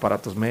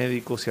 aparatos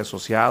médicos y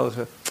asociados. O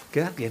sea, ¿qué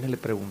edad tiene? Le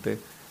pregunté.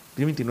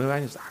 Tiene 29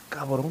 años. Ah,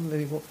 cabrón, le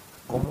digo,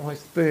 ¿cómo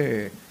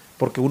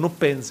Porque uno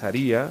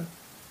pensaría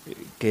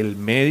que el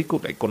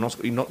médico,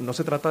 conozco, y no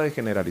se trata de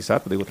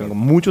generalizar, digo, tengo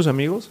muchos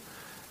amigos,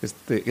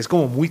 es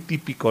como muy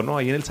típico, ¿no?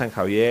 Ahí en el San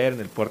Javier, en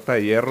el Puerta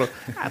de Hierro,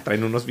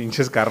 traen unos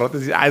pinches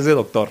carrotes y es de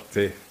doctor.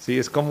 Sí. Sí,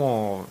 es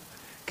como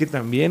que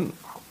también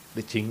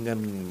le chingan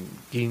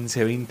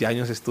 15, 20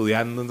 años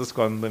estudiando, entonces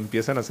cuando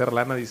empiezan a hacer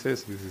lana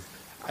dices,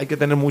 hay que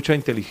tener mucha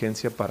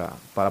inteligencia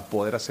para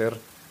poder hacer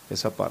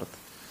esa parte.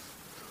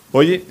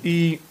 Oye,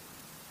 y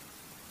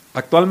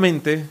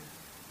actualmente,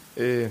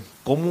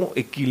 ¿cómo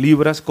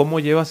equilibras, cómo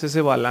llevas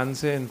ese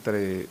balance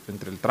entre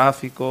el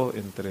tráfico,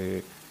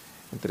 entre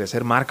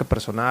hacer marca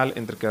personal,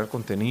 entre crear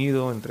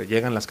contenido, entre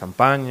llegan las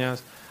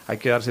campañas, hay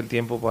que darse el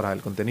tiempo para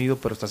el contenido,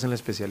 pero estás en la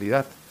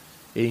especialidad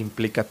e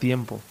implica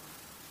tiempo?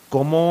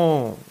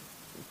 ¿Cómo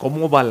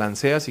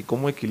balanceas y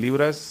cómo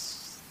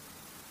equilibras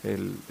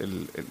el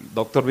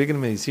Dr. Big en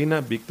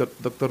medicina,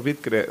 Dr. Big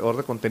creador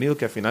de contenido,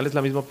 que al final es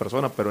la misma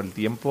persona, pero el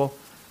tiempo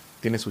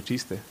tiene su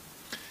chiste?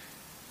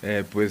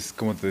 Pues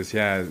como te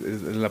decía,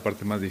 es la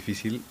parte más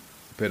difícil,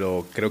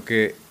 pero creo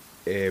que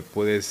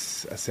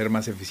puedes hacer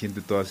más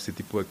eficiente todo ese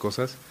tipo de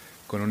cosas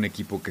con un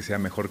equipo que sea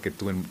mejor que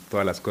tú en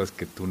todas las cosas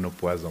que tú no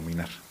puedas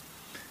dominar.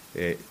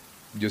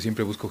 Yo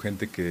siempre busco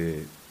gente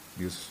que,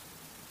 Dios,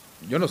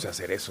 yo no sé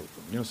hacer eso,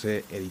 yo no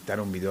sé editar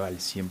un video al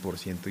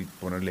 100% y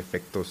ponerle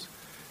efectos.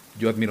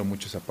 Yo admiro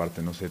mucho esa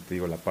parte, no sé, te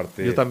digo, la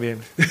parte... Yo también,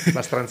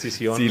 las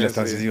transiciones. Sí, las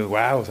transiciones,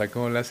 wow, o sea,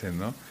 ¿cómo lo hacen,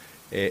 no?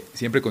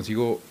 Siempre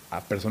consigo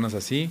a personas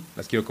así,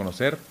 las quiero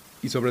conocer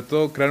y sobre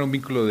todo crear un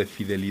vínculo de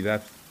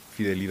fidelidad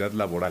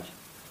laboral,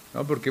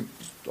 ¿no? Porque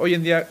pues, hoy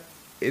en día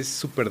es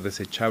súper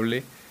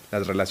desechable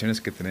las relaciones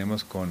que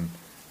tenemos con,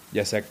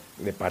 ya sea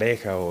de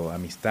pareja o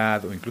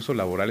amistad o incluso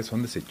laborales,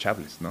 son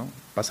desechables, ¿no?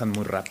 Pasan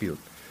muy rápido.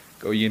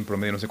 Hoy en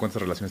promedio no sé cuántas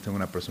relaciones tengo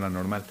una persona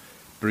normal,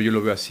 pero yo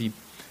lo veo así.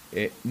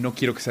 No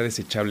quiero que sea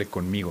desechable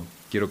conmigo,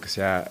 quiero que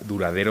sea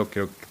duradero,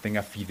 quiero que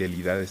tenga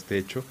fidelidad este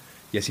hecho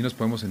y así nos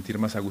podemos sentir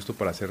más a gusto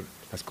para hacer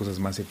las cosas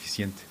más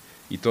eficientes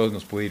y todos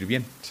nos puede ir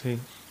bien. Sí.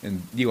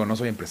 Digo, no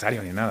soy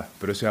empresario ni nada,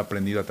 pero eso he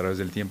aprendido a través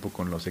del tiempo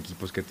con los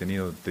equipos que he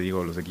tenido, te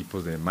digo, los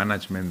equipos de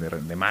management,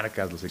 de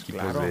marcas, los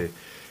equipos Claro.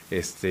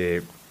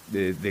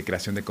 de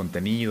creación de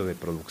contenido, de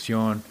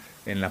producción,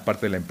 en la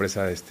parte de la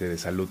empresa de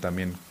salud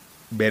también,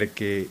 ver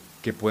qué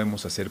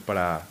podemos hacer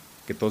para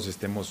que todos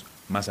estemos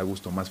más a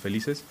gusto, más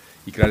felices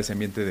y crear ese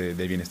ambiente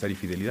de bienestar y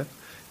fidelidad.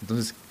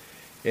 Entonces,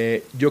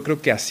 yo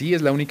creo que así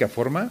es la única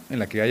forma en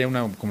la que haya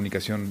una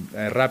comunicación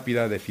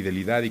rápida, de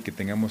fidelidad y que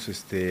tengamos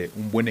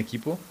un buen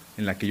equipo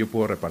en la que yo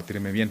puedo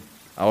repartirme bien.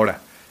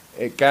 Ahora,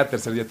 cada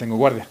tercer día tengo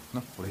guardia,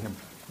 ¿no? Por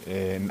ejemplo.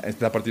 En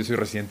esta parte yo soy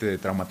residente de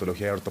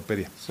traumatología y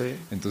ortopedia. Sí.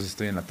 Entonces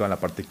estoy en toda la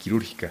parte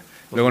quirúrgica.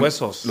 Los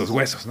huesos. Los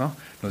huesos, ¿no?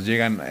 Nos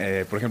llegan,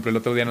 por ejemplo, el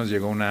otro día nos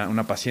llegó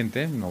una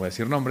paciente, no voy a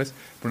decir nombres,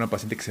 pero una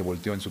paciente que se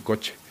volteó en su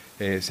coche.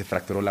 Se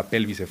fracturó la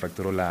pelvis, se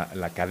fracturó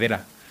la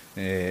cadera.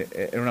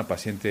 Era una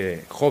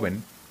paciente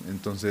joven,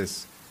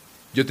 entonces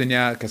yo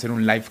tenía que hacer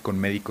un live con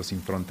Médicos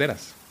Sin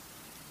Fronteras,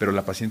 pero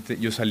la paciente,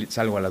 yo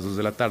salgo a las 2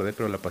 de la tarde,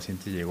 pero la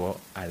paciente llegó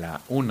a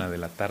la 1 de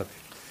la tarde.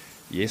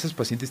 Y esos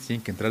pacientes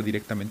tienen que entrar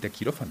directamente a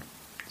quirófano.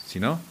 Si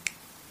no,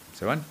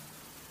 se van.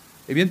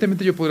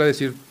 Evidentemente yo podría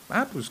decir,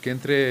 pues que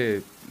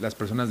entre las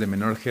personas de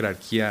menor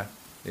jerarquía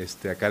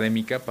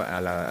académica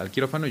al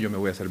quirófano, yo me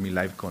voy a hacer mi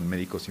live con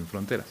Médicos Sin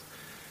Fronteras.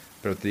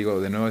 Pero te digo,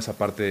 de nuevo, esa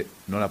parte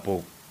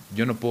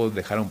yo no puedo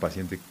dejar a un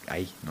paciente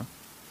ahí, ¿no?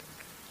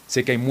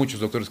 Sé que hay muchos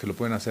doctores que lo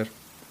pueden hacer,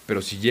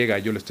 pero si llega,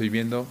 yo lo estoy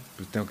viendo,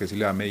 pues tengo que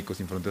decirle a Médicos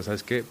Sin Fronteras,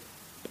 ¿sabes qué?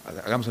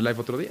 Hagamos el live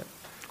otro día.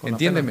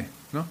 Entiéndeme,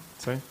 ¿no?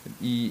 Sí.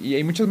 Y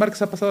hay muchas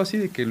marcas ha pasado así,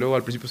 de que luego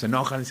al principio se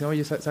enojan y dicen,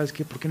 oye, ¿sabes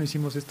qué? ¿Por qué no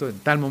hicimos esto en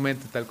tal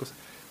momento, tal cosa?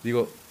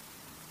 Digo,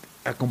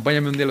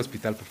 acompáñame un día al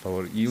hospital, por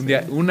favor. Y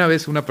una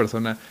vez una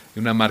persona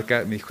de una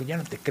marca me dijo, ya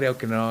no te creo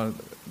que no.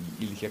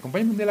 Y le dije,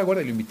 acompáñame un día a la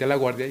guardia. Y lo invité a la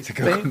guardia y se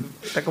quedó. Sí,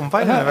 te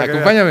acompaña.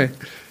 Acompáñame.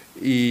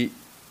 Y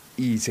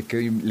se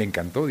quedó, y le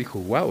encantó. Dijo,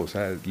 wow, o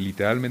sea,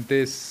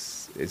 literalmente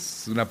es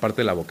una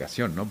parte de la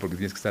vocación, ¿no? Porque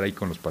tienes que estar ahí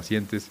con los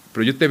pacientes.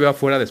 Pero yo te veo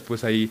afuera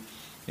después ahí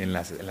en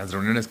las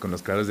reuniones con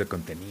los creadores de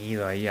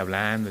contenido, ahí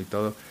hablando y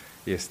todo.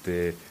 Y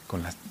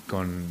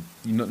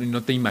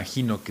no te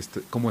imagino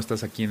cómo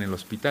estás aquí en el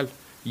hospital.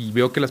 Y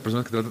veo que las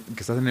personas que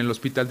están en el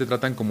hospital te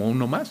tratan como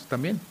uno más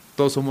también.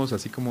 Todos somos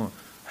así como,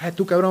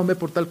 tú cabrón, ve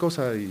por tal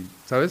cosa. Y,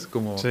 ¿sabes?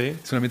 Como Sí.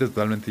 Es un ambiente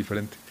totalmente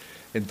diferente.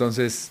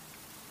 Entonces,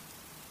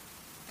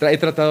 he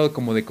tratado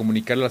como de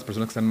comunicarle a las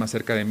personas que están más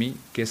cerca de mí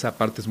que esa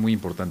parte es muy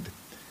importante.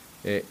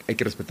 Hay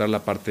que respetar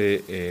la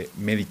parte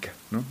médica,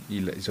 ¿no?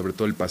 Y sobre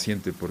todo el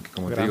paciente, porque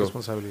como te digo,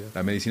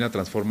 la medicina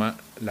transforma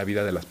la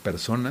vida de las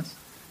personas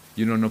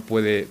y uno no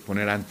puede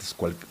poner antes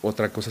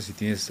otra cosa si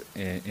tienes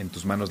en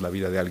tus manos la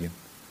vida de alguien.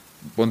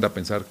 Ponte a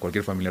pensar,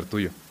 cualquier familiar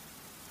tuyo.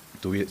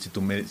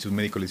 Si un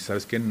médico le dice,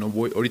 ¿sabes qué?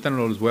 Ahorita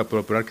no los voy a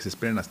poder operar, que se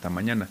esperen hasta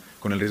mañana,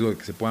 con el riesgo de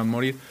que se puedan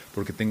morir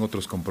porque tengo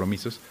otros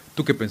compromisos.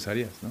 ¿Tú qué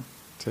pensarías, no?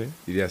 Sí.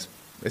 Dirías,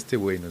 este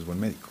güey no es buen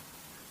médico.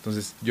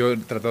 Entonces, yo he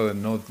tratado de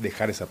no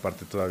dejar esa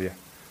parte todavía.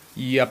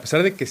 Y a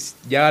pesar de que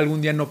ya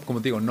algún día, no,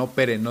 como te digo, no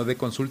opere, no dé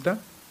consulta,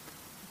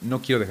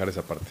 no quiero dejar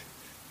esa parte.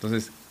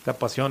 Entonces, te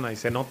apasiona y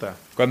se nota.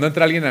 Cuando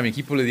entra alguien a mi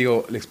equipo,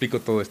 le explico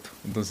todo esto.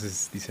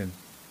 Entonces dicen,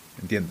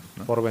 entiendo,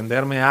 ¿no? Por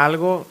venderme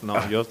algo, no,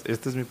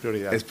 esta es mi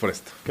prioridad. Es por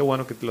esto. Qué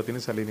bueno que te lo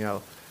tienes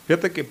alineado.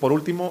 Fíjate que por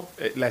último,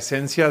 la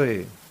esencia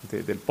del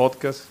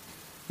podcast,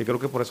 y creo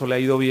que por eso le ha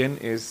ido bien,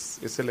 es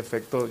el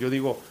efecto, yo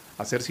digo,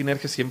 hacer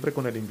sinergia siempre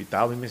con el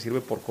invitado, a mí me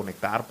sirve por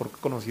conectar, porque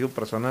he conocido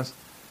personas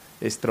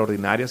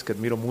extraordinarias que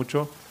admiro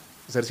mucho,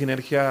 hacer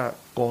sinergia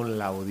con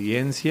la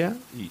audiencia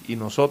y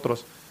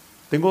nosotros.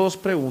 Tengo dos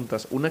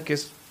preguntas, una que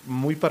es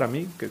muy para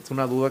mí, que es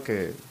una duda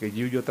que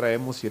Gio y yo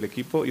traemos y el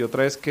equipo, y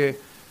otra es que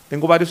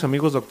tengo varios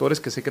amigos doctores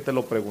que sé que te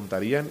lo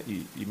preguntarían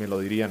y me lo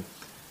dirían.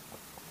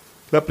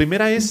 La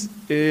primera es,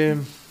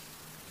 en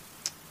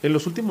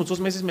los últimos 2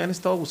 meses me han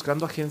estado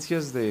buscando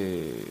agencias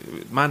de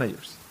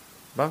managers,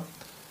 ¿va?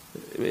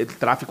 El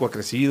tráfico ha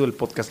crecido, el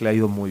podcast le ha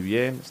ido muy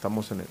bien,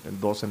 estamos en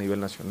 2 a nivel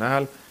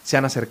nacional, se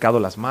han acercado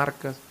las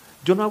marcas.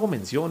 Yo no hago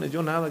menciones,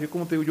 yo nada, yo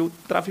como te digo, yo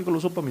tráfico lo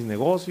uso para mis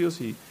negocios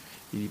y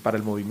para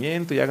el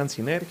movimiento y hagan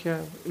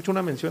sinergia. He hecho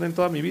una mención en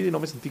toda mi vida y no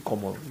me sentí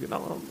cómodo.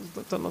 No,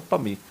 esto no es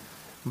para mí,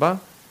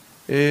 ¿va?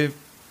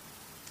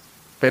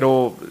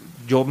 Pero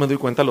yo me doy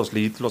cuenta de los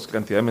leads, la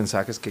cantidad de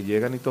mensajes que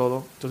llegan y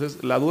todo.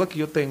 Entonces, la duda que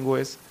yo tengo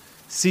es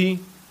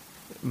si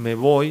me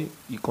voy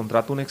y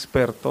contrato un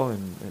experto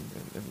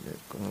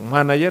como un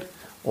manager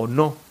o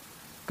no.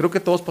 Creo que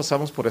todos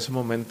pasamos por ese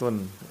momento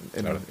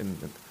Claro.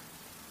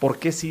 ¿Por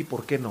qué sí,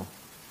 por qué no?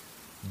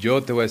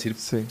 Yo te voy a decir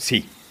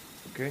sí.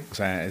 Okay. O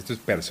sea, esto es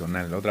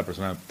personal. La otra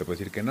persona te puede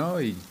decir que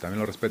no y también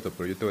lo respeto,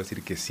 pero yo te voy a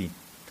decir que sí.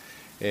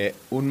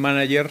 Un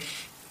manager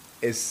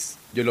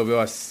yo lo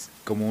veo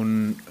como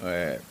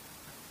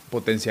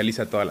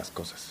potencializa todas las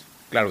cosas.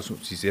 Claro,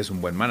 si es un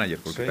buen manager,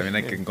 porque también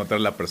hay que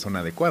encontrar la persona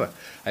adecuada.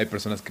 Hay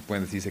personas que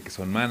pueden decirse que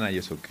son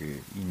managers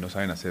y no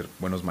saben hacer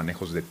buenos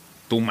manejos de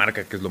tu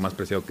marca, que es lo más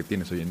preciado que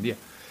tienes hoy en día.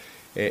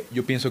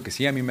 Yo pienso que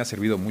sí, a mí me ha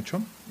servido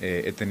mucho.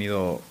 He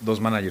tenido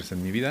 2 managers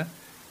en mi vida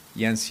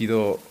y han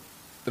sido...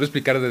 Te voy a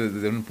explicar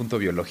desde un punto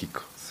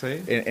biológico. Sí.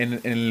 En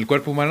el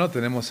cuerpo humano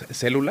tenemos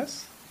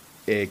células,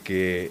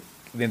 que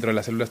dentro de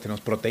las células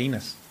tenemos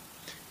proteínas.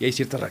 Y hay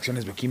ciertas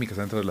reacciones bioquímicas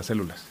dentro de las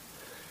células.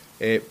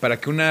 Para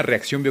que una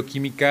reacción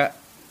bioquímica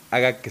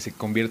haga que se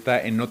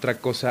convierta en otra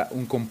cosa,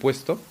 un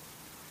compuesto,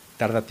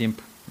 tarda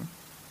tiempo, ¿no?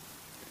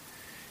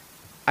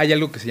 Hay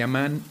algo que se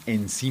llaman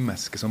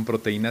enzimas, que son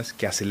proteínas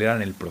que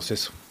aceleran el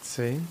proceso.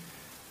 Sí.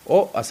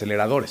 O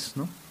aceleradores,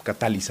 ¿no?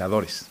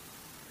 Catalizadores.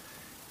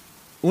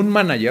 Un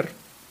manager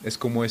es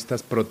como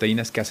estas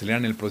proteínas que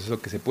aceleran el proceso,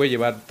 que se puede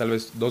llevar tal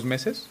vez 2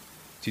 meses.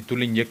 Si tú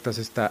le inyectas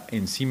esta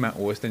enzima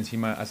o esta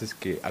enzima haces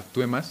que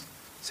actúe más,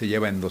 se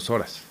lleva en 2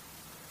 horas.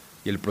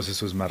 Y el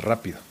proceso es más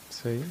rápido.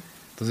 Sí.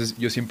 Entonces,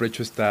 yo siempre he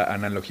hecho esta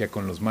analogía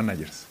con los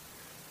managers.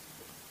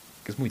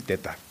 que es muy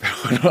teta, pero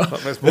bueno.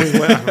 Es muy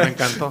buena, me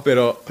encantó.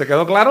 Pero ¿Te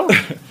quedó claro?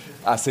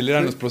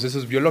 aceleran los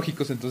procesos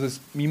biológicos.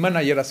 Entonces, mi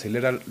manager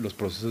acelera los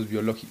procesos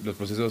biológicos, los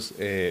procesos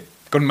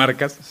con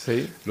marcas,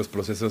 Sí. los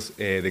procesos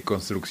de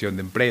construcción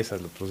de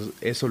empresas, los procesos,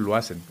 eso lo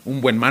hacen.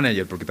 Un buen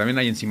manager, porque también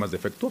hay enzimas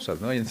defectuosas,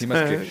 ¿no? Hay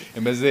enzimas que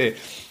en vez de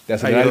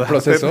acelerar el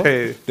proceso,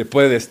 te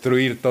puede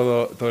destruir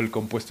todo el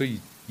compuesto y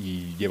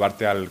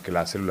llevarte al que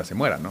la célula se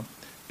muera, ¿no?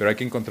 Pero hay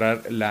que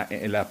encontrar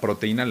la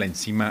proteína, la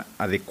enzima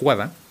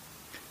adecuada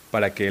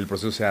para que el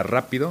proceso sea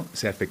rápido,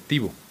 sea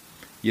efectivo.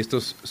 Y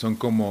estos son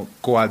como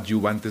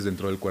coadyuvantes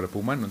dentro del cuerpo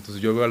humano.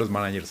 Entonces yo veo a los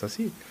managers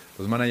así.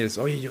 Los managers,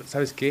 oye,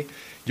 ¿sabes qué?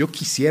 Yo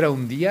quisiera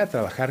un día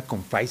trabajar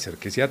con Pfizer,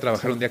 quisiera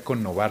trabajar un día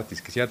con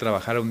Novartis, quisiera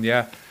trabajar un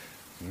día,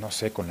 no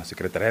sé, con la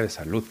Secretaría de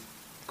Salud.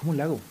 ¿Cómo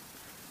lo hago?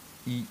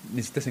 Y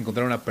necesitas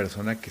encontrar una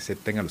persona que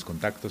tenga los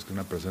contactos, que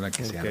una persona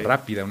que sea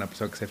rápida, una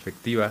persona que sea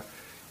efectiva.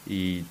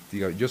 Y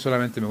digo, yo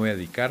solamente me voy a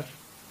dedicar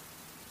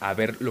a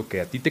ver lo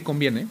que a ti te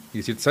conviene y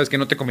decir, ¿sabes qué?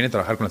 No te conviene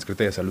trabajar con la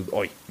Secretaría de Salud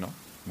hoy, ¿no?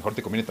 Mejor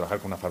te conviene trabajar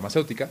con una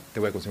farmacéutica, te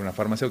voy a conseguir una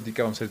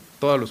farmacéutica, vamos a hacer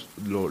todo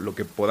lo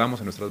que podamos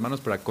en nuestras manos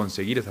para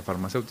conseguir esa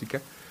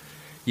farmacéutica.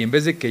 Y en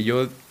vez de que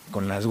yo,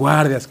 con las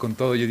guardias, con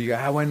todo, yo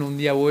diga, bueno, un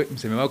día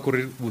se me va a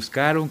ocurrir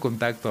buscar un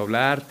contacto,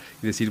 hablar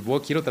y decir,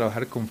 quiero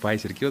trabajar con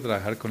Pfizer, quiero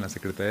trabajar con la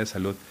Secretaría de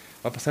Salud,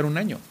 va a pasar un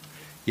año.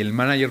 Y el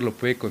manager lo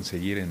puede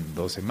conseguir en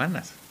 2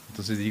 semanas.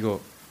 Entonces digo,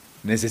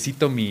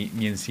 necesito mi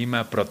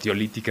enzima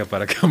proteolítica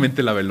para que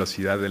aumente la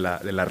velocidad de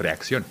la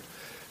reacción.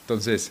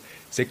 Entonces,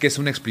 sé que es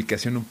una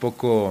explicación un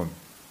poco,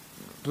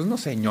 pues no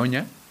sé,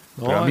 ñoña,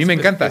 pero a mí me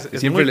encanta. Es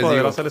siempre muy les digo,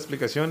 poderosa la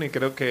explicación y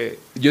creo que...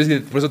 Yo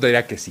por eso te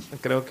diría que sí.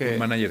 Creo que... Un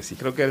manager sí.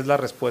 Creo que es la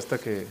respuesta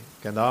que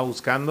andaba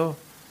buscando.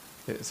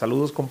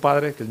 Saludos,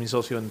 compadre, que es mi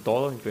socio en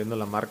todo, incluyendo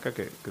la marca,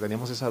 que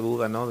teníamos esa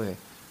duda, ¿no?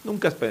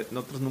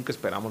 Nosotros nunca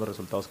esperamos los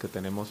resultados que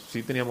tenemos.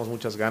 Sí teníamos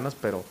muchas ganas,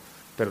 pero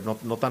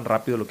no tan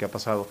rápido lo que ha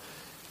pasado.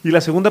 Y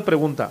la segunda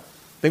pregunta.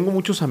 Tengo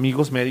muchos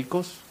amigos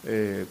médicos,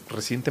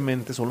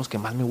 recientemente son los que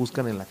más me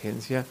buscan en la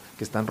agencia,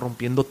 que están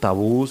rompiendo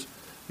tabús.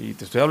 Y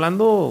te estoy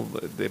hablando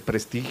de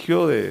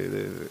prestigio,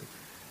 de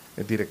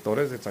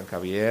directores de San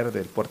Javier,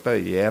 del Puerta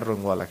de Hierro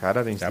en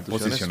Guadalajara, de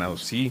instituciones.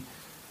 Posicionados. Sí,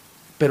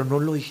 pero no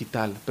lo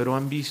digital. Pero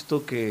han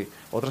visto que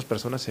otras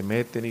personas se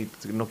meten y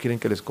no quieren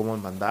que les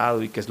coman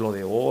mandado y que es lo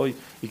de hoy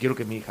y quiero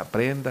que mi hija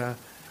aprenda.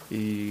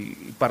 Y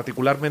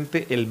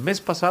particularmente el mes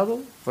pasado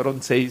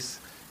fueron 6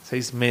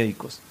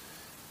 médicos.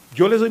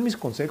 Yo les doy mis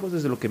consejos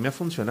desde lo que me ha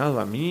funcionado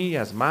a mí,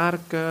 haz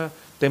marca,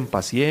 ten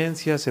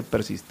paciencia, sé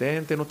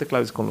persistente, no te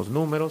claves con los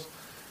números.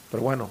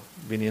 Pero bueno,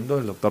 viniendo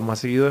del doctor más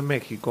seguido de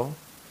México,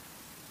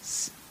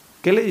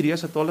 ¿qué le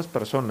dirías a todas las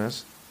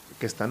personas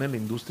que están en la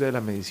industria de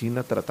la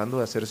medicina tratando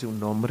de hacerse un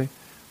nombre,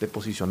 de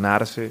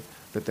posicionarse,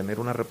 de tener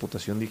una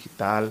reputación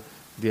digital,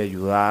 de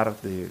ayudar,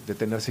 de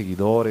tener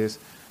seguidores,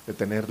 de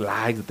tener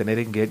likes, de tener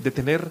engage,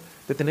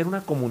 de tener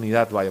una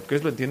comunidad, vaya, porque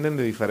ellos lo entienden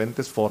de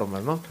diferentes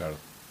formas, ¿no? Claro.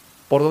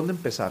 ¿Por dónde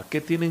empezar? ¿Qué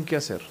tienen que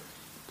hacer?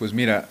 Pues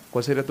mira,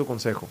 ¿cuál sería tu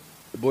consejo?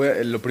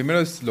 Lo primero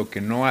es lo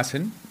que no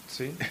hacen,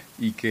 ¿sí?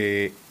 y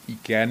que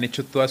han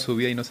hecho toda su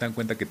vida y no se dan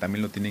cuenta que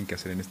también lo tienen que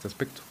hacer en este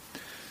aspecto.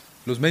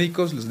 Los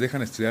médicos les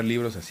dejan estudiar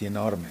libros así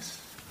enormes,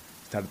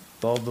 estar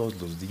todos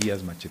los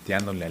días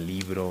macheteándole al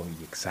libro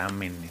y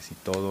exámenes y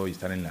todo, y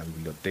estar en la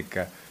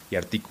biblioteca y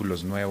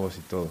artículos nuevos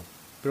y todo.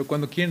 Pero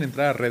cuando quieren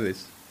entrar a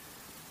redes,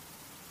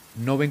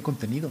 no ven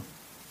contenido.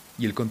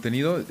 Y el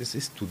contenido es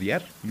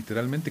estudiar,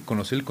 literalmente,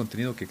 conocer el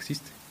contenido que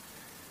existe.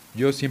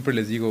 Yo siempre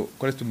les digo,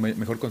 ¿cuál es tu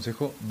mejor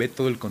consejo? Ve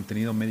todo el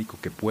contenido médico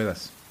que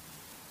puedas.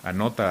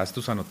 Anota, haz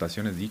tus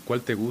anotaciones, di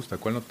cuál te gusta,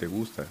 cuál no te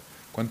gusta,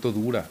 cuánto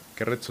dura,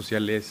 qué red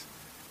social es.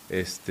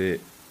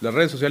 Las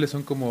redes sociales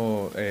son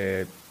como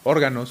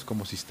órganos,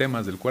 como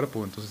sistemas del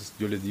cuerpo. Entonces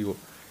yo les digo,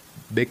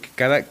 ve que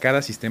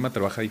cada sistema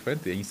trabaja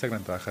diferente.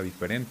 Instagram trabaja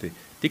diferente,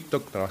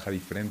 TikTok trabaja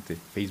diferente,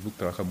 Facebook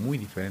trabaja muy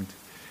diferente.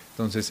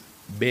 Entonces,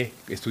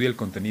 estudia el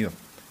contenido.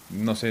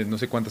 No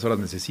sé cuántas horas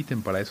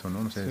necesiten para eso,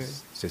 ¿no? No sé, sí.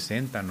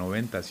 60,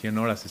 90, 100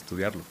 horas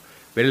estudiarlo.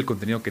 Ver el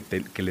contenido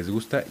que les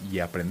gusta y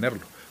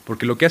aprenderlo.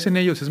 Porque lo que hacen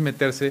ellos es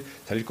meterse,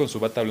 salir con su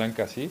bata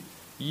blanca así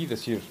y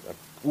decir,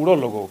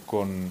 urólogo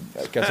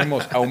que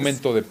hacemos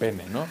aumento de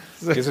pene, ¿no?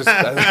 Sí. Eso es,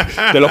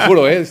 te lo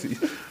juro,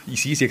 y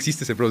sí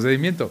existe ese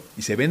procedimiento.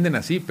 Y se venden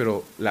así,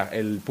 pero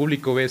el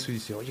público ve eso y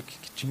dice, oye, qué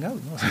chingado,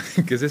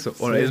 ¿no? ¿Qué es eso?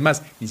 O es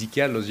más, ni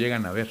siquiera los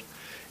llegan a ver.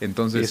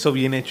 Entonces, y eso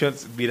bien hecho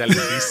es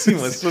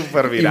viralísimo, es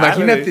súper viral.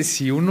 Imagínate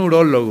si un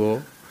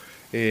urólogo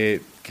que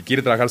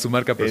quiere trabajar su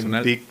marca personal.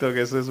 En TikTok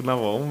eso es una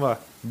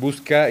bomba.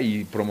 Busca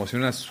y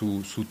promociona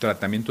su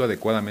tratamiento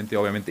adecuadamente,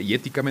 obviamente, y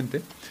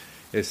éticamente.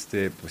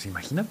 Pues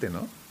imagínate,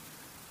 ¿no?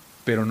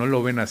 Pero no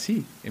lo ven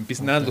así.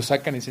 Empiezan, nada, lo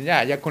sacan y dicen,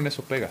 ya con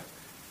eso pega.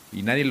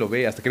 Y nadie lo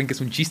ve, hasta creen que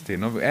es un chiste,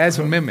 ¿no? Es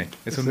un meme,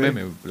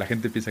 meme. La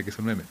gente piensa que es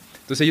un meme.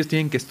 Entonces ellos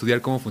tienen que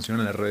estudiar cómo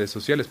funcionan las redes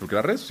sociales, porque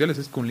las redes sociales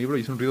es como un libro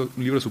y es un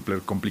libro súper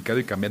complicado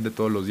y cambiante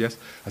todos los días,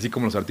 así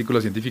como los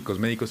artículos científicos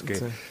médicos que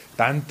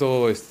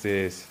tanto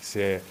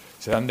se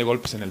dan de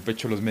golpes en el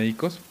pecho los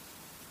médicos,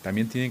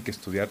 también tienen que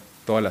estudiar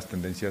todas las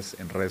tendencias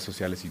en redes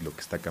sociales y lo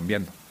que está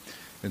cambiando.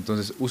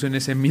 Entonces, usen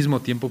ese mismo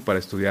tiempo para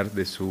estudiar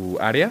de su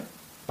área,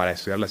 para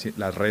estudiar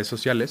las redes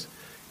sociales,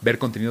 ver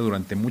contenido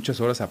durante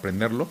muchas horas,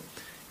 aprenderlo.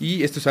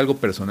 Y esto es algo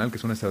personal, que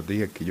es una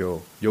estrategia que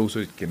yo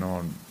uso y que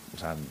no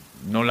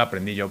la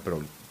aprendí yo,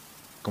 pero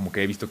como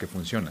que he visto que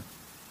funciona.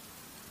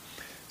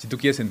 Si tú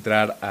quieres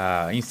entrar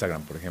a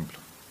Instagram, por ejemplo,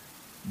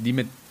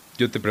 dime,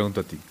 yo te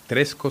pregunto a ti,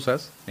 3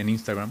 cosas en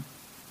Instagram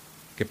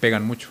que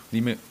pegan mucho.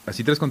 Dime,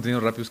 así 3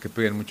 contenidos rápidos que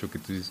pegan mucho, que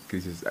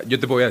dices, yo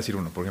te voy a decir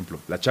uno, por ejemplo,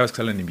 las chavas que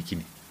salen en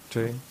bikini.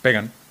 Sí.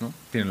 Pegan, ¿no?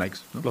 Tienen likes,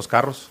 ¿no? Los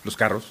carros.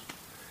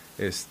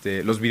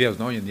 Los videos,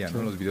 ¿no? Hoy en día, sí.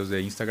 ¿No? Los videos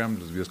de Instagram,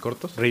 los videos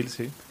cortos. Reels,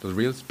 sí. Los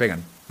Reels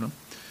pegan, ¿no?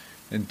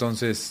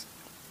 Entonces,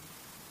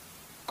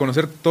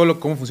 conocer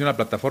cómo funciona la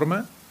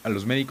plataforma, a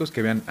los médicos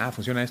que vean,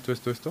 funciona esto.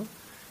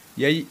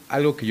 Y hay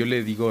algo que yo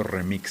le digo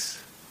remix,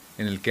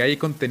 en el que hay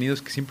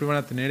contenidos que siempre van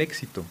a tener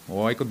éxito,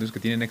 o hay contenidos que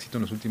tienen éxito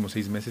en los últimos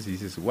 6 meses y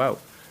dices, wow,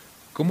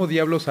 ¿cómo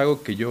diablos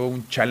hago que yo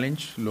un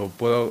challenge lo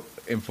puedo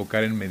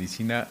enfocar en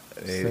medicina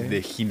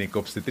de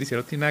ginecobstetricia?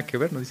 No tiene nada que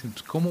ver, ¿no? Dicen,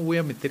 pues, ¿cómo voy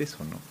a meter eso,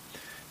 no?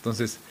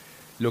 Entonces,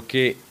 lo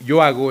que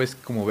yo hago es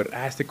como ver,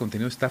 este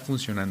contenido está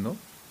funcionando,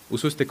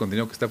 uso este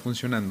contenido que está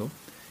funcionando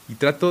y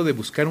trato de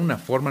buscar una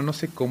forma, no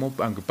sé cómo,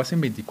 aunque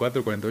pasen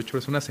 24 o 48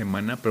 horas, una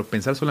semana, pero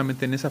pensar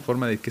solamente en esa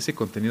forma de que ese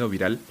contenido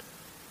viral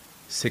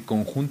se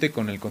conjunte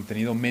con el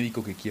contenido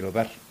médico que quiero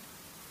dar.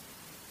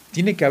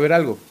 Tiene que haber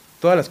algo,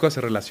 todas las cosas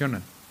se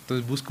relacionan.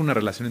 Entonces busco una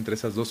relación entre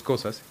esas 2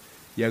 cosas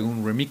y hago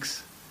un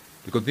remix.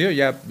 El contenido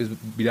ya es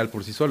viral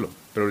por sí solo,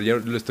 pero ya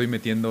lo estoy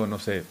metiendo, no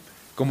sé,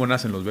 cómo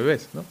nacen los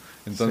bebés, ¿no?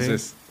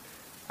 Entonces,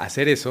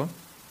 hacer eso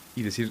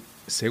y decir,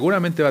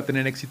 seguramente va a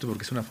tener éxito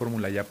porque es una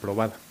fórmula ya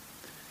probada.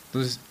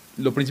 Entonces,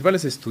 lo principal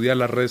es estudiar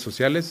las redes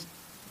sociales,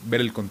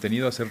 ver el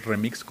contenido, hacer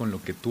remix con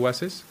lo que tú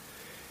haces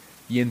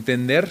y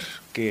entender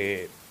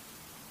que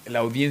la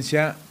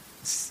audiencia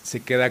se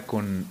queda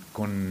con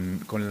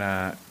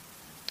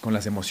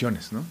las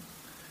emociones, ¿no?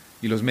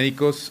 Y los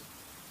médicos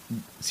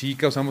sí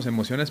causamos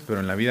emociones, pero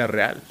en la vida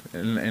real.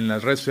 En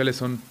las redes sociales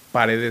son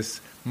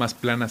paredes más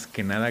planas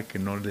que nada, que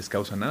no les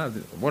causa nada.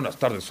 Buenas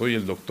tardes, soy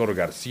el doctor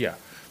García.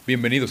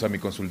 Bienvenidos a mi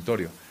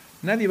consultorio.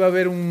 Nadie va a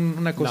ver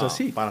una cosa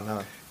así. Para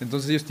nada.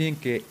 Entonces ellos tienen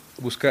que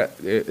buscar,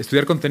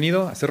 estudiar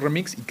contenido, hacer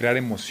remix y crear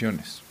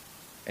emociones.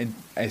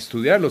 A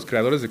estudiar a los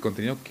creadores de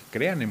contenido que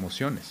crean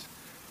emociones,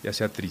 ya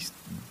sea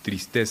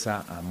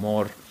tristeza,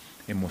 amor,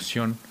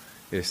 emoción,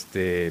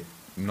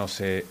 no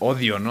sé,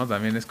 odio, ¿no?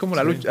 También es como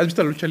la lucha. ¿Has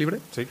visto la lucha libre?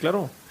 Sí,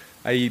 claro.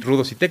 Hay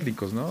rudos y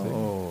técnicos,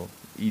 ¿no?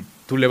 Sí. Y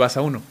tú le vas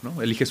a uno,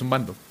 ¿no? Eliges un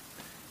bando.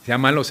 Sea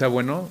malo o sea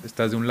bueno,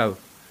 estás de un lado.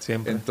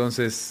 Siempre.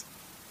 Entonces,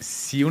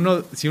 si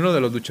uno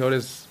de los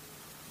luchadores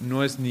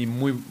no es ni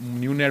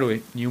un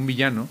héroe ni un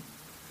villano,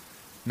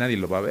 nadie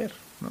lo va a ver,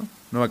 ¿no?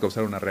 No va a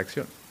causar una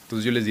reacción.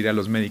 Entonces yo les diré a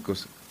los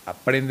médicos,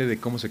 aprende de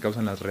cómo se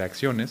causan las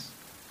reacciones,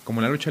 como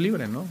en la lucha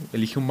libre, ¿no?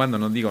 Elige un bando,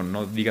 no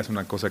digas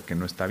una cosa que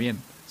no está bien.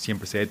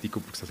 Siempre sea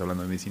ético porque estás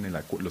hablando de medicina y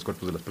los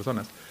cuerpos de las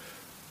personas.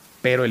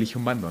 Pero elige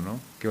un bando, ¿no?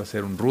 Que va a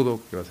ser un rudo,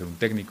 que va a ser un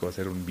técnico, va a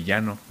ser un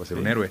villano, va a ser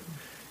un héroe.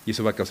 Y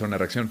eso va a causar una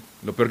reacción.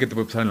 Lo peor que te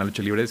puede pasar en la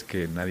lucha libre es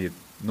que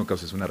no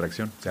causes una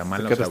reacción, sea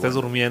mala o sea que te estés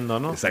durmiendo,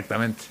 ¿no?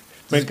 Exactamente.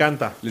 Me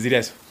encanta. Les diría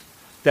eso.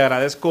 Te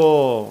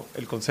agradezco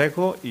el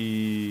consejo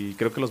y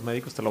creo que los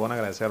médicos te lo van a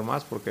agradecer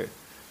más porque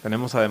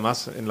tenemos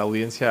además en la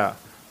audiencia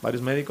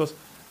varios médicos.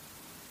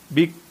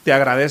 Vic, te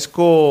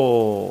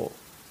agradezco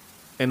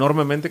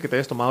enormemente que te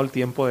hayas tomado el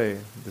tiempo de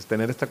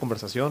tener esta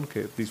conversación,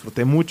 que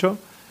disfruté mucho.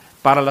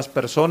 Para las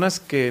personas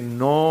que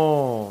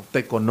no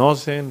te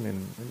conocen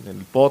en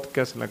el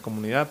podcast, en la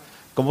comunidad,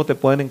 ¿cómo te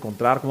pueden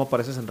encontrar? ¿Cómo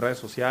apareces en redes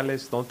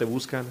sociales? ¿Dónde te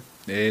buscan?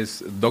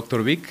 Es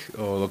Dr. Vic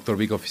o Dr.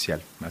 Vic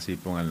Oficial. Así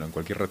pónganlo en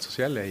cualquier red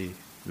social y ahí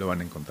lo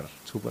van a encontrar.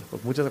 Súper.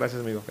 Pues muchas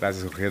gracias, amigo.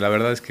 Gracias, Jorge. La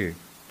verdad es que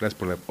gracias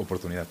por la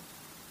oportunidad.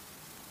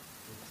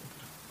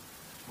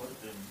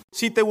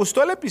 Si te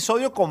gustó el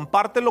episodio,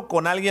 compártelo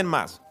con alguien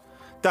más.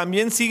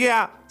 También sigue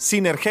a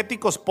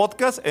Sinergéticos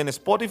Podcast en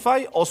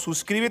Spotify o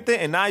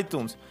suscríbete en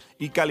iTunes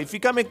y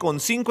califícame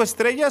con 5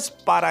 estrellas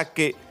para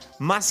que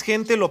más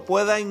gente lo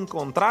pueda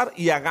encontrar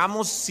y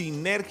hagamos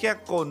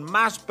sinergia con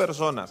más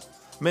personas.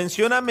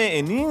 Mencióname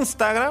en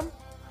Instagram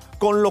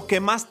con lo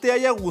que más te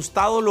haya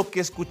gustado lo que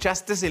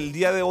escuchaste el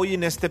día de hoy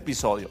en este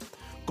episodio.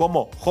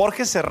 Como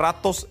Jorge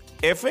Serratos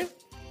F.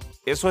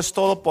 Eso es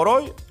todo por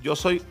hoy. Yo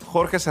soy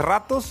Jorge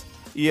Serratos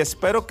y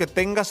espero que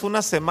tengas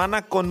una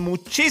semana con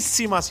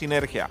muchísima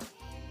sinergia.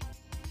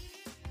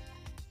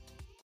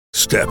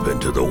 Step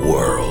into the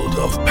world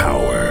of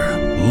power,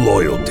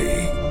 loyalty,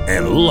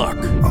 and luck.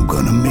 I'm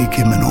gonna make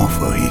him an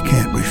offer he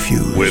can't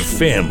refuse. With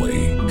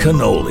family,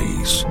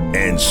 cannolis,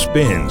 and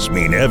spins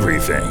mean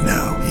everything.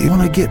 Now, you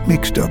wanna get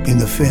mixed up in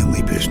the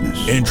family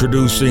business.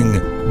 Introducing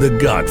The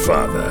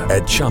Godfather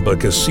at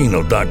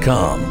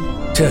ChumbaCasino.com.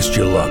 Test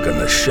your luck in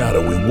the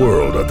shadowy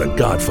world of The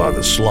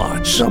Godfather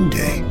slot.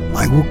 Someday,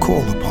 I will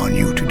call upon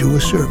you to do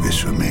a service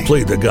for me.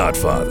 Play The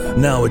Godfather,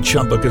 now at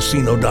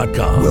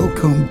ChumbaCasino.com.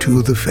 Welcome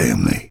to the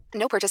family.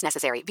 No purchase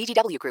necessary.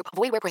 VGW Group.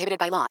 Void where prohibited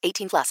by law.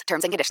 18+.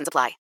 Terms and conditions apply.